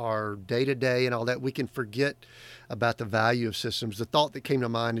of our day-to-day and all that, we can forget about the value of systems. The thought that came to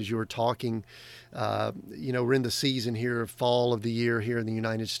mind as you were talking, we're in the season here, fall of the year here in the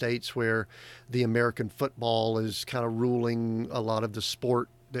United States, where the American football is kind of ruling a lot of the sport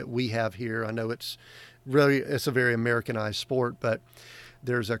that we have here. I know it's a very Americanized sport, but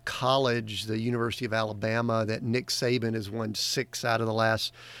there's a college, the University of Alabama, that Nick Saban has won 6 out of the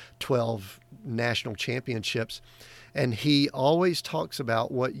last 12 national championships. And he always talks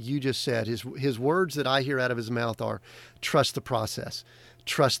about what you just said. His words that I hear out of his mouth are, trust the process,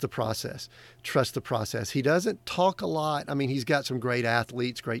 trust the process, trust the process. He doesn't talk a lot. I mean, he's got some great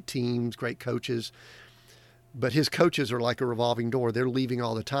athletes, great teams, great coaches, but his coaches are like a revolving door. They're leaving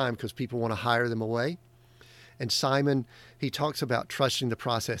all the time because people want to hire them away. And Simon, he talks about trusting the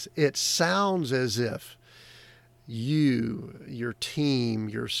process. It sounds as if your team,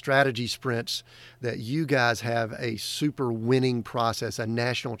 your strategy sprints, that you guys have a super winning process, a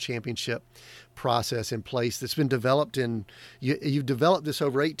national championship process in place that's been developed you've developed this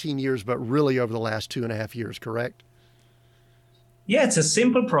over 18 years, but really over the last 2.5 years, correct? Yeah, it's a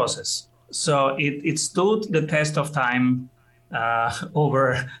simple process. So it stood the test of time.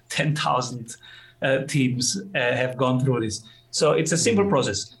 Over 10,000 teams have gone through this. So it's a simple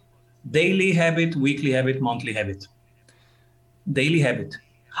process. Daily habit, weekly habit, monthly habit. Daily habit.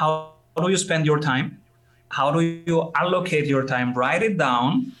 How do you spend your time? How do you allocate your time? Write it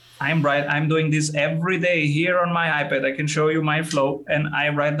down. I'm doing this every day here on my iPad. I can show you my flow, and I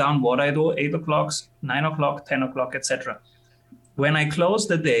write down what I do, 8 o'clock, 9 o'clock, 10 o'clock, etc. When I close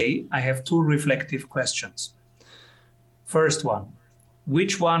the day, I have 2 reflective questions. First one,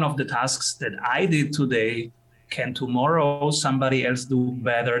 which one of the tasks that I did today can tomorrow somebody else do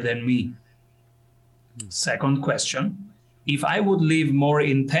better than me? Second question, if I would live more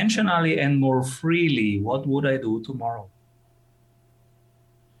intentionally and more freely, what would I do tomorrow?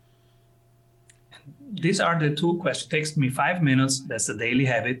 These are the 2 questions. It takes me 5 minutes. That's the daily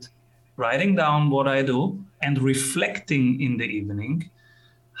habit. Writing down what I do and reflecting in the evening,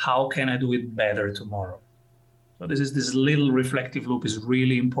 how can I do it better tomorrow? So this little reflective loop is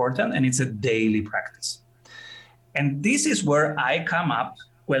really important, and it's a daily practice. And this is where I come up.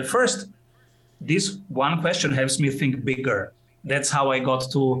 Well, first, this one question helps me think bigger. That's how I got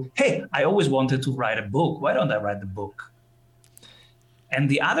to, hey, I always wanted to write a book. Why don't I write the book? And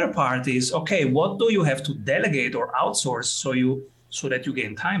the other part is, okay, what do you have to delegate or outsource so that you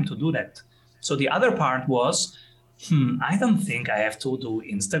gain time to do that? So the other part was, I don't think I have to do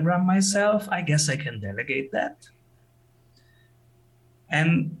Instagram myself. I guess I can delegate that.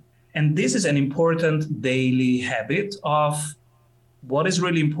 And this is an important daily habit of what is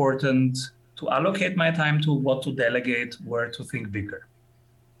really important to allocate my time to, what to delegate, where to think bigger.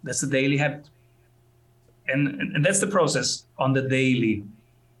 That's the daily habit. And that's the process on the daily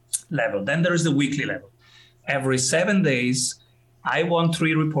level. Then there is the weekly level. Every 7 days, I want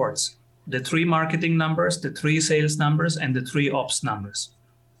 3 reports. The 3 marketing numbers, the 3 sales numbers, and the 3 ops numbers.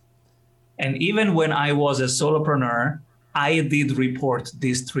 And even when I was a solopreneur, I did report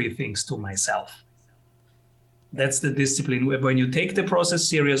these 3 things to myself. That's the discipline. When you take the process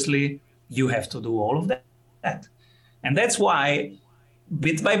seriously, you have to do all of that. And that's why,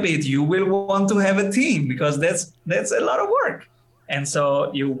 bit by bit, you will want to have a team, because that's a lot of work. And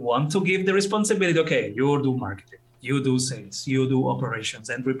so you want to give the responsibility, okay, you do marketing, you do sales, you do operations,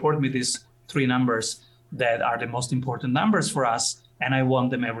 and report me these 3 numbers that are the most important numbers for us. And I want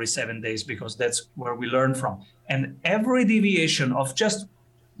them every 7 days, because that's where we learn from. And every deviation of just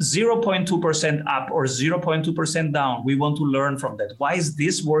 0.2% up or 0.2% down, we want to learn from that. Why is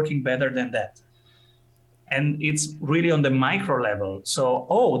this working better than that? And it's really on the micro level.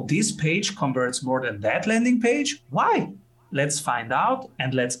 So, this page converts more than that landing page. Why? Let's find out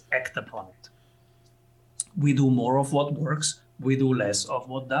and let's act upon it. We do more of what works. We do less of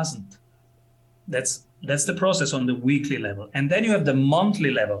what doesn't. That's the process on the weekly level. And then you have the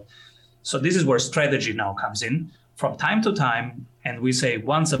monthly level. So this is where strategy now comes in. From time to time, and we say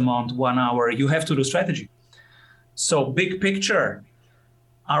once a month, 1 hour, you have to do strategy. So big picture,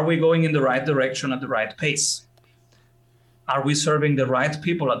 are we going in the right direction at the right pace? Are we serving the right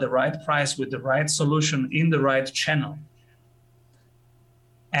people at the right price with the right solution in the right channel?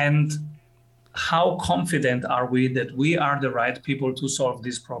 And how confident are we that we are the right people to solve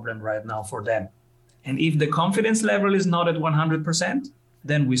this problem right now for them? And if the confidence level is not at 100%,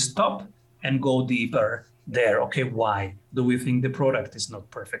 then we stop and go deeper there. Okay, why? Do we think the product is not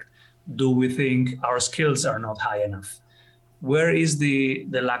perfect? Do we think our skills are not high enough? Where is the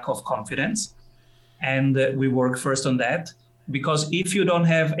lack of confidence? And we work first on that, because if you don't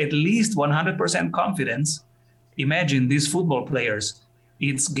have at least 100% confidence, imagine these football players,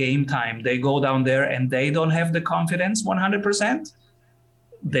 it's game time. They go down there and they don't have the confidence 100%,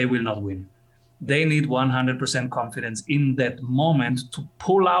 they will not win. They need 100% confidence in that moment to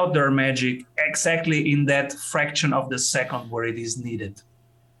pull out their magic exactly in that fraction of the second where it is needed.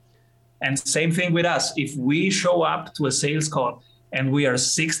 And same thing with us. If we show up to a sales call and we are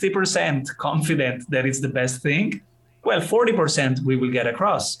 60% confident that it's the best thing, well, 40% we will get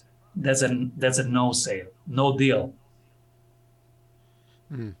across. That's a no sale, no deal.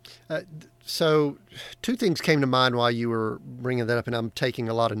 So two things came to mind while you were bringing that up, and I'm taking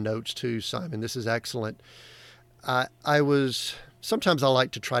a lot of notes too, Simon. This is excellent. Sometimes I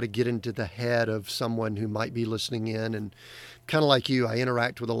like to try to get into the head of someone who might be listening in, and kind of like you, I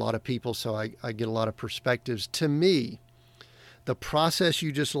interact with a lot of people, so I get a lot of perspectives. To me, the process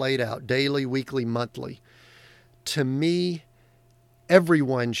you just laid out, daily, weekly, monthly, to me,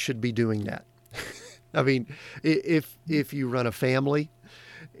 everyone should be doing that. I mean, if you run a family,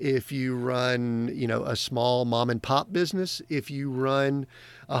 if you run, a small mom and pop business, if you run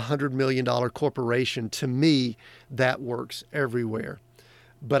 $100 million corporation, to me, that works everywhere.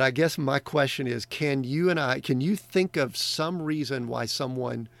 But I guess my question is, can you think of some reason why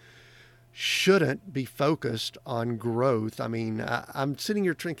someone shouldn't be focused on growth? I mean, I'm sitting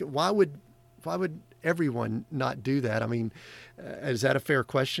here thinking, why would everyone not do that? I mean, is that a fair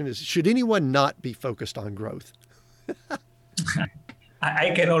question? Should anyone not be focused on growth?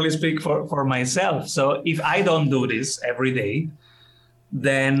 I can only speak for myself. So if I don't do this every day,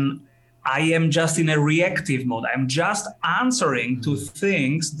 then I am just in a reactive mode. I'm just answering to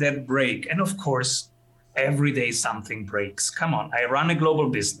things that break. And of course, every day something breaks. Come on, I run a global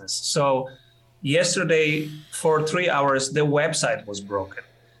business. So yesterday, for 3 hours, the website was broken.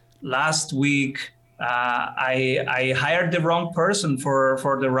 Last week, I hired the wrong person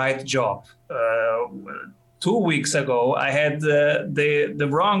for the right job. 2 weeks ago, I had the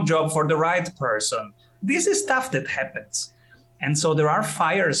wrong job for the right person. This is stuff that happens. And so there are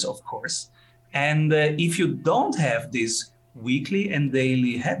fires, of course. And if you don't have this weekly and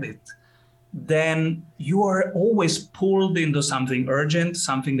daily habit, then you are always pulled into something urgent,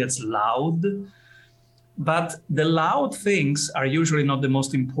 something that's loud. But the loud things are usually not the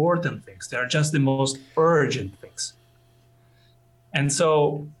most important things. They are just the most urgent things. And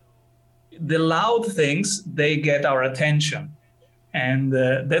so the loud things, they get our attention. And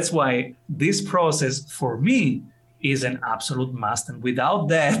that's why this process for me is an absolute must. And without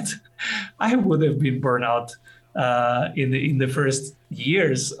that, I would have been burned out in the first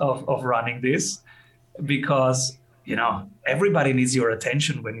years of running this, because everybody needs your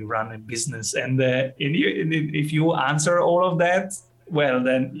attention when you run a business. And if you answer all of that, well,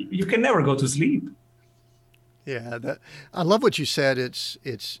 then you can never go to sleep. Yeah, I love what you said. It's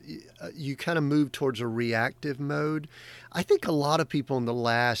you kind of move towards a reactive mode. I think a lot of people in the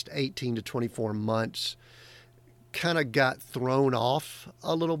last 18 to 24 months kind of got thrown off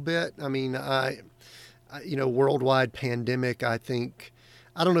a little bit. I mean, worldwide pandemic, I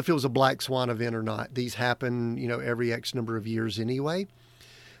don't know if it was a black swan event or not. These happen, every X number of years anyway.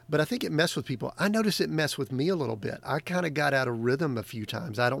 But I think it messed with people. I noticed it messed with me a little bit. I kind of got out of rhythm a few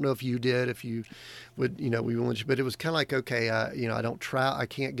times. I don't know if you did, if you would, but it was kind of like, okay, I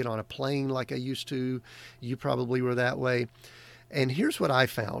can't get on a plane like I used to. You probably were that way. And here's what I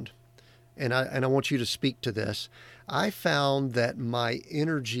found. And I want you to speak to this. I found that my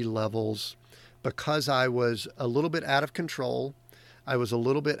energy levels, because I was a little bit out of control, I was a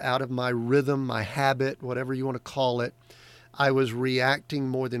little bit out of my rhythm, my habit, whatever you want to call it, I was reacting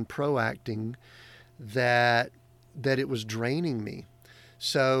more than proacting, that it was draining me.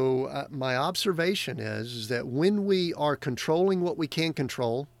 So my observation is that when we are controlling what we can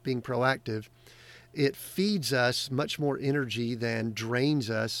control, being proactive, it feeds us much more energy than drains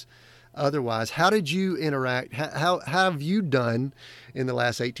us otherwise. How did you interact? How have you done in the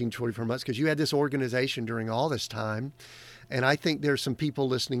last 18, 24 months? Because you had this organization during all this time. And I think there's some people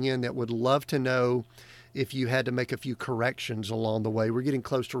listening in that would love to know if you had to make a few corrections along the way. We're getting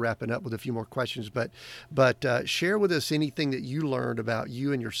close to wrapping up with a few more questions, but share with us anything that you learned about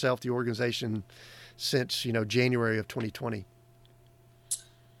you and yourself, the organization, since January of 2020.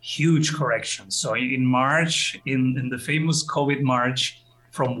 Huge corrections. So in March, in the famous COVID March,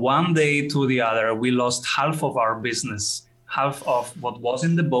 from one day to the other, we lost half of our business. Half of what was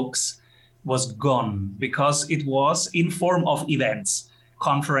in the books was gone, because it was in form of events,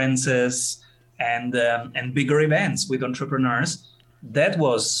 conferences, and bigger events with entrepreneurs. That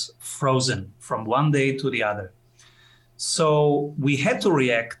was frozen from one day to the other. So we had to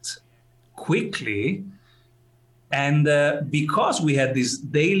react quickly And because we had this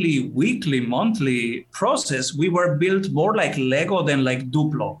daily, weekly, monthly process, we were built more like Lego than like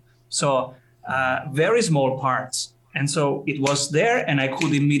Duplo. So very small parts. And so it was there and I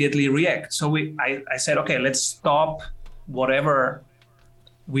could immediately react. So I said, okay, let's stop whatever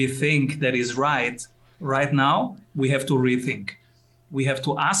we think that is right now. We have to rethink. We have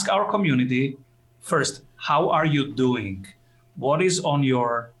to ask our community first, how are you doing? What is on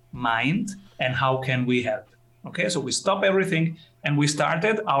your mind and how can we help? Okay, so we stopped everything and we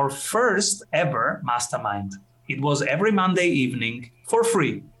started our first ever mastermind. It was every Monday evening for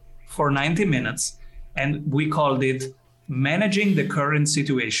free for 90 minutes. And we called it Managing the Current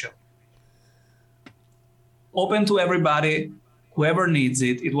Situation. Open to everybody, whoever needs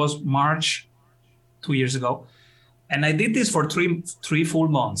it. It was March 2 years ago. And I did this for three full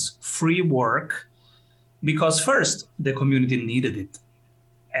months, free work, because first, the community needed it.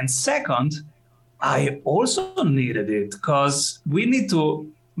 And second, I also needed it because we need to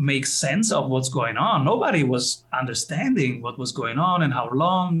make sense of what's going on. Nobody was understanding what was going on and how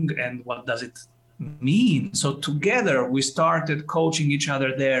long and what does it mean. So together we started coaching each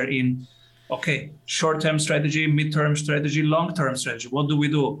other there in, okay, short-term strategy, mid-term strategy, long-term strategy. What do we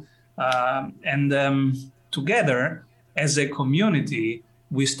do? Together as a community,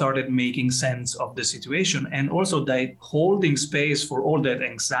 we started making sense of the situation and also holding space for all that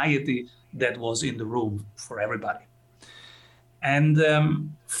anxiety that was in the room for everybody. And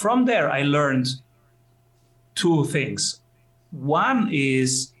from there, I learned two things. One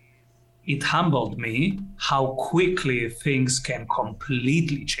is it humbled me how quickly things can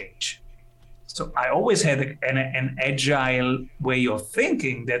completely change. So I always had an agile way of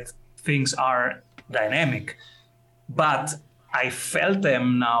thinking that things are dynamic, but I felt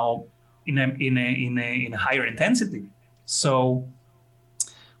them now in a higher intensity. So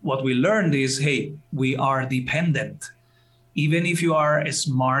what we learned is, hey, we are dependent. Even if you are a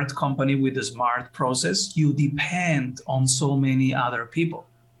smart company with a smart process, you depend on so many other people.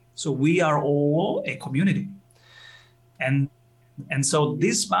 So we are all a community. And so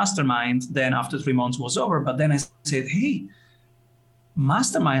this mastermind then after 3 months was over, but then I said, hey,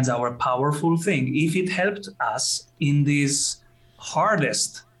 masterminds are a powerful thing. If it helped us in this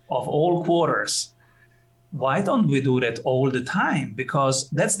hardest of all quarters, why don't we do that all the time? Because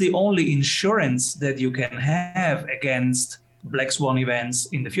that's the only insurance that you can have against black swan events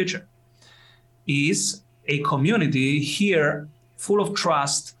in the future, is a community here full of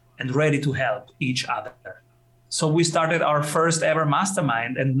trust and ready to help each other. So we started our first ever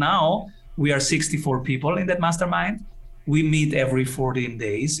mastermind, and now we are 64 people in that mastermind. We meet every 14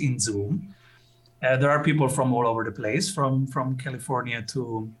 days in Zoom. There are people from all over the place, from California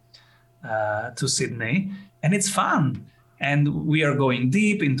to Sydney, and it's fun. And we are going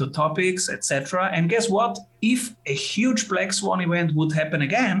deep into topics, etc. And guess what? If a huge black swan event would happen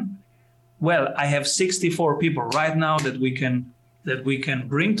again, well, I have 64 people right now that we can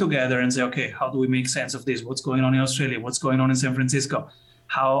bring together and say, okay, how do we make sense of this? What's going on in Australia? What's going on in San Francisco?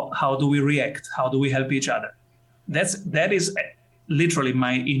 How do we react? How do we help each other? That is literally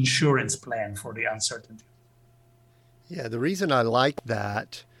my insurance plan for the uncertainty. Yeah, the reason I like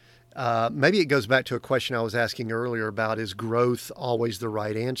that, maybe it goes back to a question I was asking earlier about, is growth always the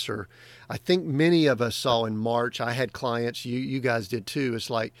right answer? I think many of us saw in March, I had clients, you guys did too. It's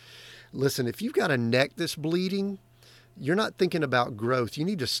like, listen, if you've got a neck that's bleeding, you're not thinking about growth. You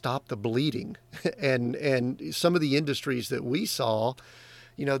need to stop the bleeding. and some of the industries that we saw,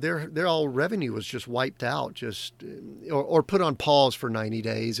 you know, their all revenue was just wiped out, or put on pause for 90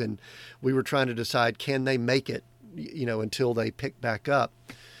 days. And we were trying to decide, can they make it, you know, until they pick back up.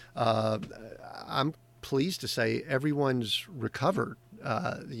 I'm pleased to say everyone's recovered.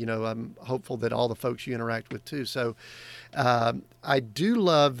 You know, I'm hopeful that all the folks you interact with too. So I do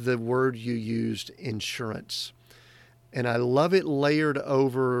love the word you used, insurance. And I love it layered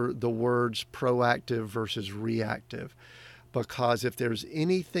over the words proactive versus reactive, because if there's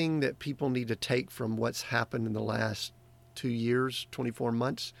anything that people need to take from what's happened in the last 2 years, 24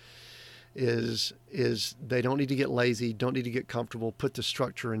 months, is they don't need to get lazy, don't need to get comfortable, put the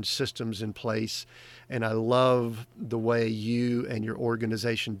structure and systems in place. And I love the way you and your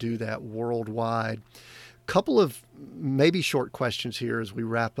organization do that worldwide. Couple of maybe short questions here as we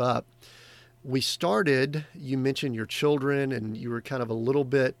wrap up. We started, you mentioned your children and you were kind of a little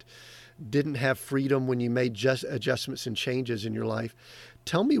bit, didn't have freedom when you made just adjustments and changes in your life.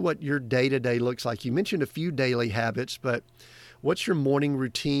 Tell me what your day-to-day looks like. You mentioned a few daily habits, but What's your morning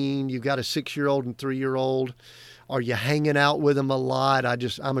routine? You've got a 6-year-old and 3-year-old. Are you hanging out with them a lot?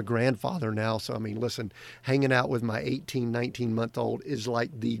 I'm a grandfather now. So, I mean, listen, hanging out with my 18, 19-month-old is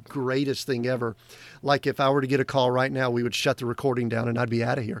like the greatest thing ever. Like if I were to get a call right now, we would shut the recording down and I'd be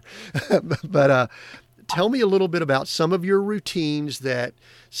out of here. But tell me a little bit about some of your routines that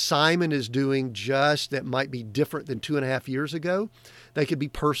Simon is doing that might be different than 2.5 years ago. They could be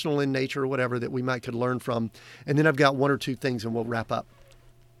personal in nature or whatever that we might could learn from. And then I've got 1 or 2 things and we'll wrap up.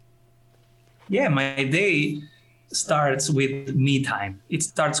 Yeah, my day starts with me time. It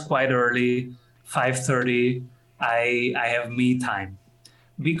starts quite early, 5:30. I have me time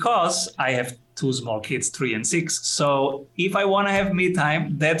because I have 2 small kids, 3 and 6. So if I want to have me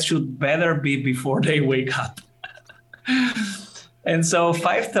time, that should better be before they wake up. And so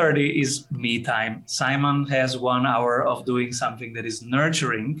 5:30 is me time. Simon has 1 hour of doing something that is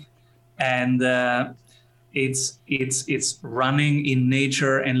nurturing, and it's running in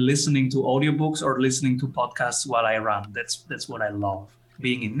nature and listening to audiobooks or listening to podcasts while I run. That's what I love,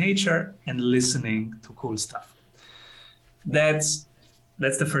 being in nature and listening to cool stuff. That's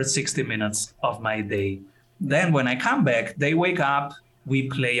the first 60 minutes of my day. Then when I come back, they wake up, we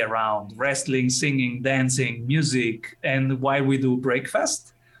play around, wrestling, singing, dancing, music, and while we do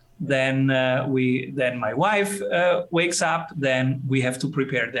breakfast, then my wife wakes up, then we have to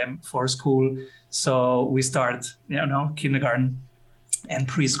prepare them for school. So we start, kindergarten and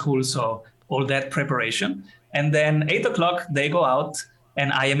preschool. So all that preparation. And then 8 o'clock, they go out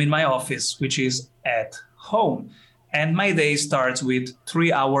and I am in my office, which is at home. And my day starts with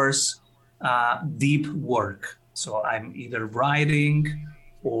 3 hours deep work. So I'm either writing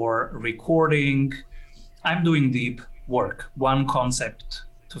or recording. I'm doing deep work, one concept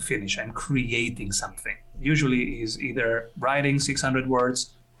to finish. I'm creating something. Usually is either writing 600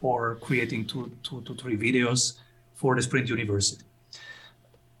 words or creating 2 to 3 videos for the Sprint University.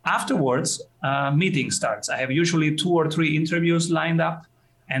 Afterwards, meeting starts. I have usually 2 or 3 interviews lined up,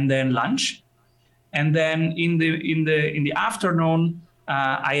 and then lunch. And then in the afternoon,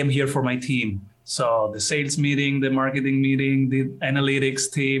 I am here for my team. So the sales meeting, the marketing meeting, the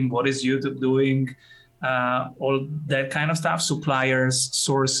analytics team, what is YouTube doing, all that kind of stuff, suppliers,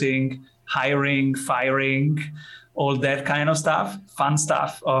 sourcing, hiring, firing, all that kind of stuff, fun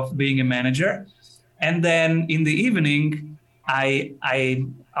stuff of being a manager. And then in the evening,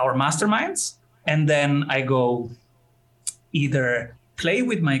 our masterminds, and then I go either play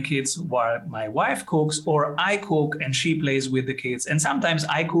with my kids while my wife cooks, or I cook and she plays with the kids. And sometimes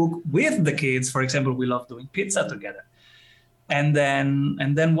I cook with the kids. For example, we love doing pizza together. And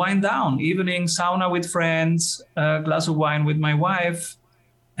then wind down, evening sauna with friends, a glass of wine with my wife,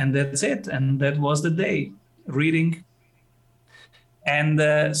 and that's it. And that was the day, reading.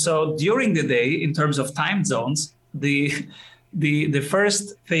 And so during the day, in terms of time zones, the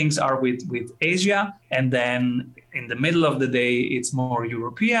first things are with Asia, and then in the middle of the day, it's more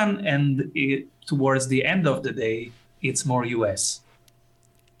European, and towards the end of the day, it's more US.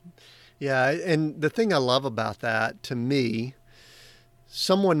 Yeah, and the thing I love about that, to me,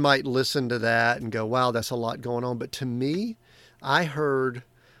 someone might listen to that and go, wow, that's a lot going on. But to me, I heard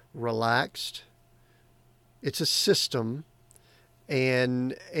relaxed. It's a system.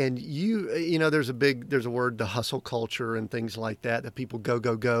 And you know, there's a word, the hustle culture and things like that people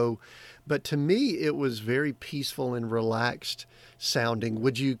go. But to me, it was very peaceful and relaxed sounding.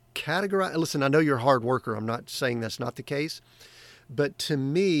 Would you categorize, listen, I know you're a hard worker. I'm not saying that's not the case, but to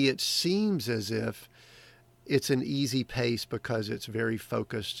me, it seems as if it's an easy pace because it's very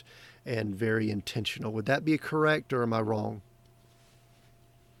focused and very intentional. Would that be correct, or am I wrong?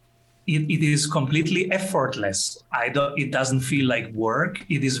 It is completely effortless. It doesn't feel like work.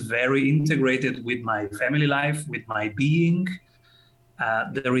 It is very integrated with my family life, with my being.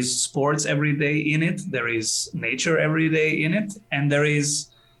 There is sports every day in it. There is nature every day in it, and there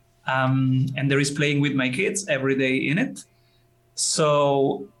is playing with my kids every day in it.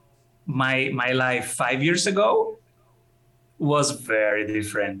 So my life 5 years ago was very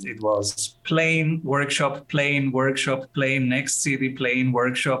different. It was plane, workshop, next city, plane,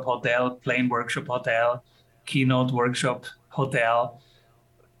 workshop, hotel, plane, workshop, hotel, keynote, workshop, hotel.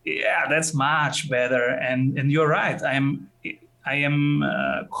 Yeah, that's much better. And you're right. I am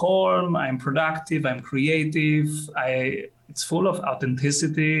calm. I'm productive. I'm creative. It's full of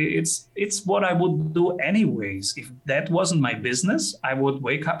authenticity. It's what I would do anyways. If that wasn't my business, I would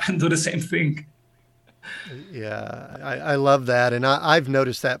wake up and do the same thing. Yeah, I love that. And I've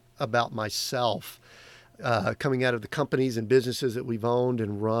noticed that about myself, coming out of the companies and businesses that we've owned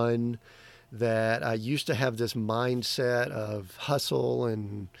and run. that I used to have this mindset of hustle,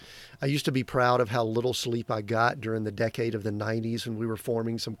 and I used to be proud of how little sleep I got during the decade of the 90s when we were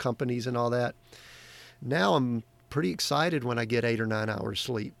forming some companies and all that. Now I'm pretty excited when I get 8 or 9 hours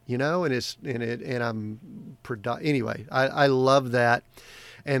sleep, and anyway, I love that.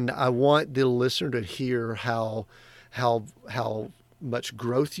 And I want the listener to hear how much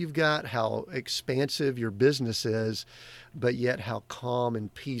growth you've got, how expansive your business is, but yet how calm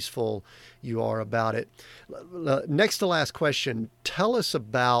and peaceful you are about it. Next to last question, tell us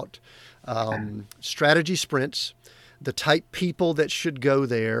about strategy sprints, the type people that should go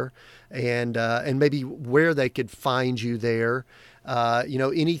there, and maybe where they could find you there.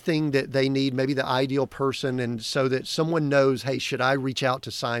 Anything that they need, maybe the ideal person, and so that someone knows, hey, should I reach out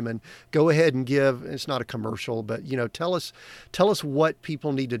to Simon? Go ahead and give. It's not a commercial, but tell us what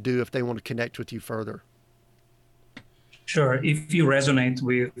people need to do if they want to connect with you further. Sure. If you resonate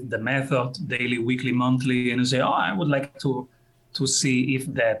with the method, daily, weekly, monthly, and you say, oh, I would like to see if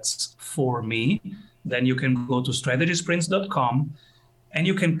that's for me, then you can go to strategysprints.com and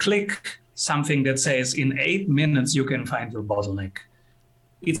you can click something that says in 8 minutes you can find your bottleneck.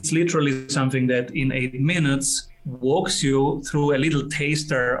 It's literally something that in 8 minutes walks you through a little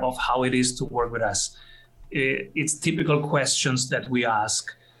taster of how it is to work with us. It's typical questions that we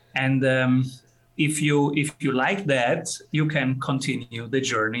ask. And if you like that, you can continue the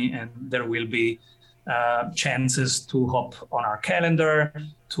journey, and there will be chances to hop on our calendar,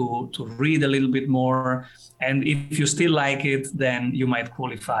 to read a little bit more. And if you still like it, then you might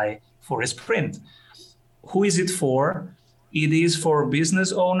qualify for a sprint. Who is it for? It is for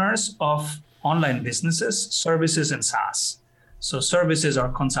business owners of online businesses, services, and SaaS. So services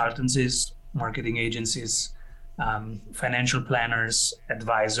are consultancies, marketing agencies, financial planners,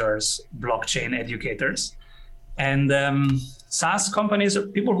 advisors, blockchain educators. And SaaS companies are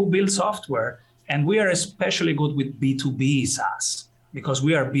people who build software. And we are especially good with B2B SaaS because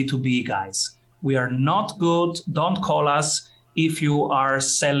we are B2B guys. We are not good. Don't call us if you are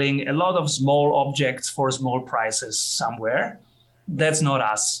selling a lot of small objects for small prices somewhere. That's not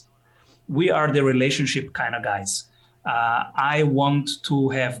us. We are the relationship kind of guys. I want to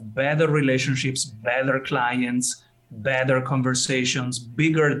have better relationships, better clients, better conversations,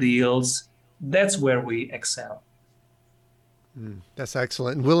 bigger deals. That's where we excel. That's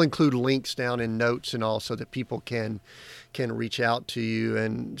excellent. And we'll include links down in notes and all so that people can reach out to you.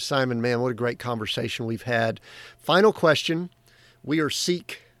 And Simon, man, what a great conversation we've had. Final question. We are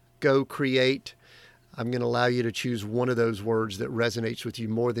seek, go, create. I'm going to allow you to choose one of those words that resonates with you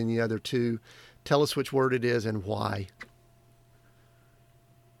more than the other two. Tell us which word it is and why.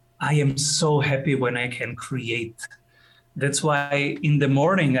 I am so happy when I can create. That's why in the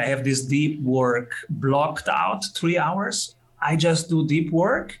morning I have this deep work blocked out 3 hours. I just do deep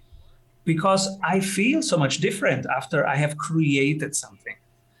work because I feel so much different after I have created something.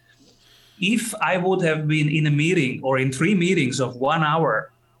 If I would have been in a meeting or in 3 meetings of 1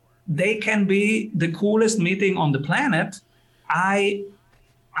 hour, they can be the coolest meeting on the planet. I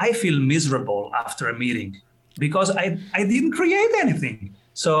feel miserable after a meeting because I didn't create anything.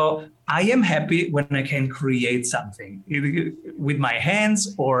 So I am happy when I can create something with my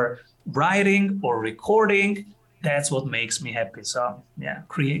hands or writing or recording. That's what makes me happy. So yeah,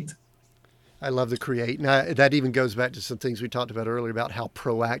 create. I love the create. Now, that even goes back to some things we talked about earlier about how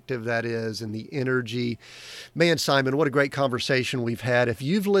proactive that is and the energy. Man, Simon, what a great conversation we've had. If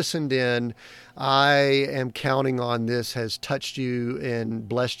you've listened in, I am counting on this has touched you and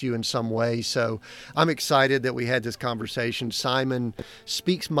blessed you in some way. So I'm excited that we had this conversation. Simon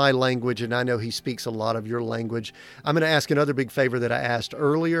speaks my language, and I know he speaks a lot of your language. I'm going to ask another big favor that I asked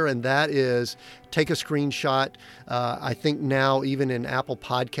earlier, and that is take a screenshot. I think now even in Apple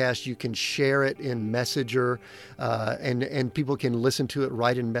Podcasts, you can share it in Messenger, and people can listen to it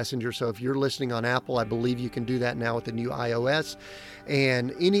right in Messenger. So if you're listening on Apple, I believe you can do that now with the new iOS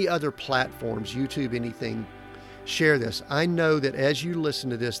and any other platforms, YouTube, anything. Share this. I know that as you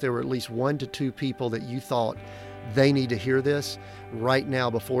listen to this, there were at least 1 to 2 people that you thought they need to hear this right now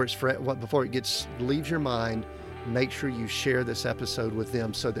before it leaves your mind. Make sure you share this episode with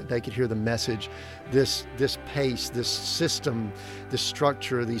them so that they can hear the message, this pace, this system, this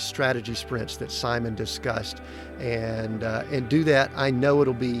structure, these strategy sprints that Simon discussed, and do that. I know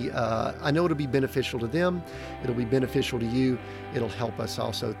it'll be beneficial to them. It'll be beneficial to you. It'll help us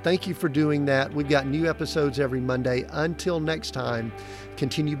also. Thank you for doing that. We've got new episodes every Monday. Until next time,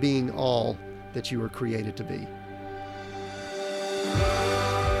 continue being all that you were created to be.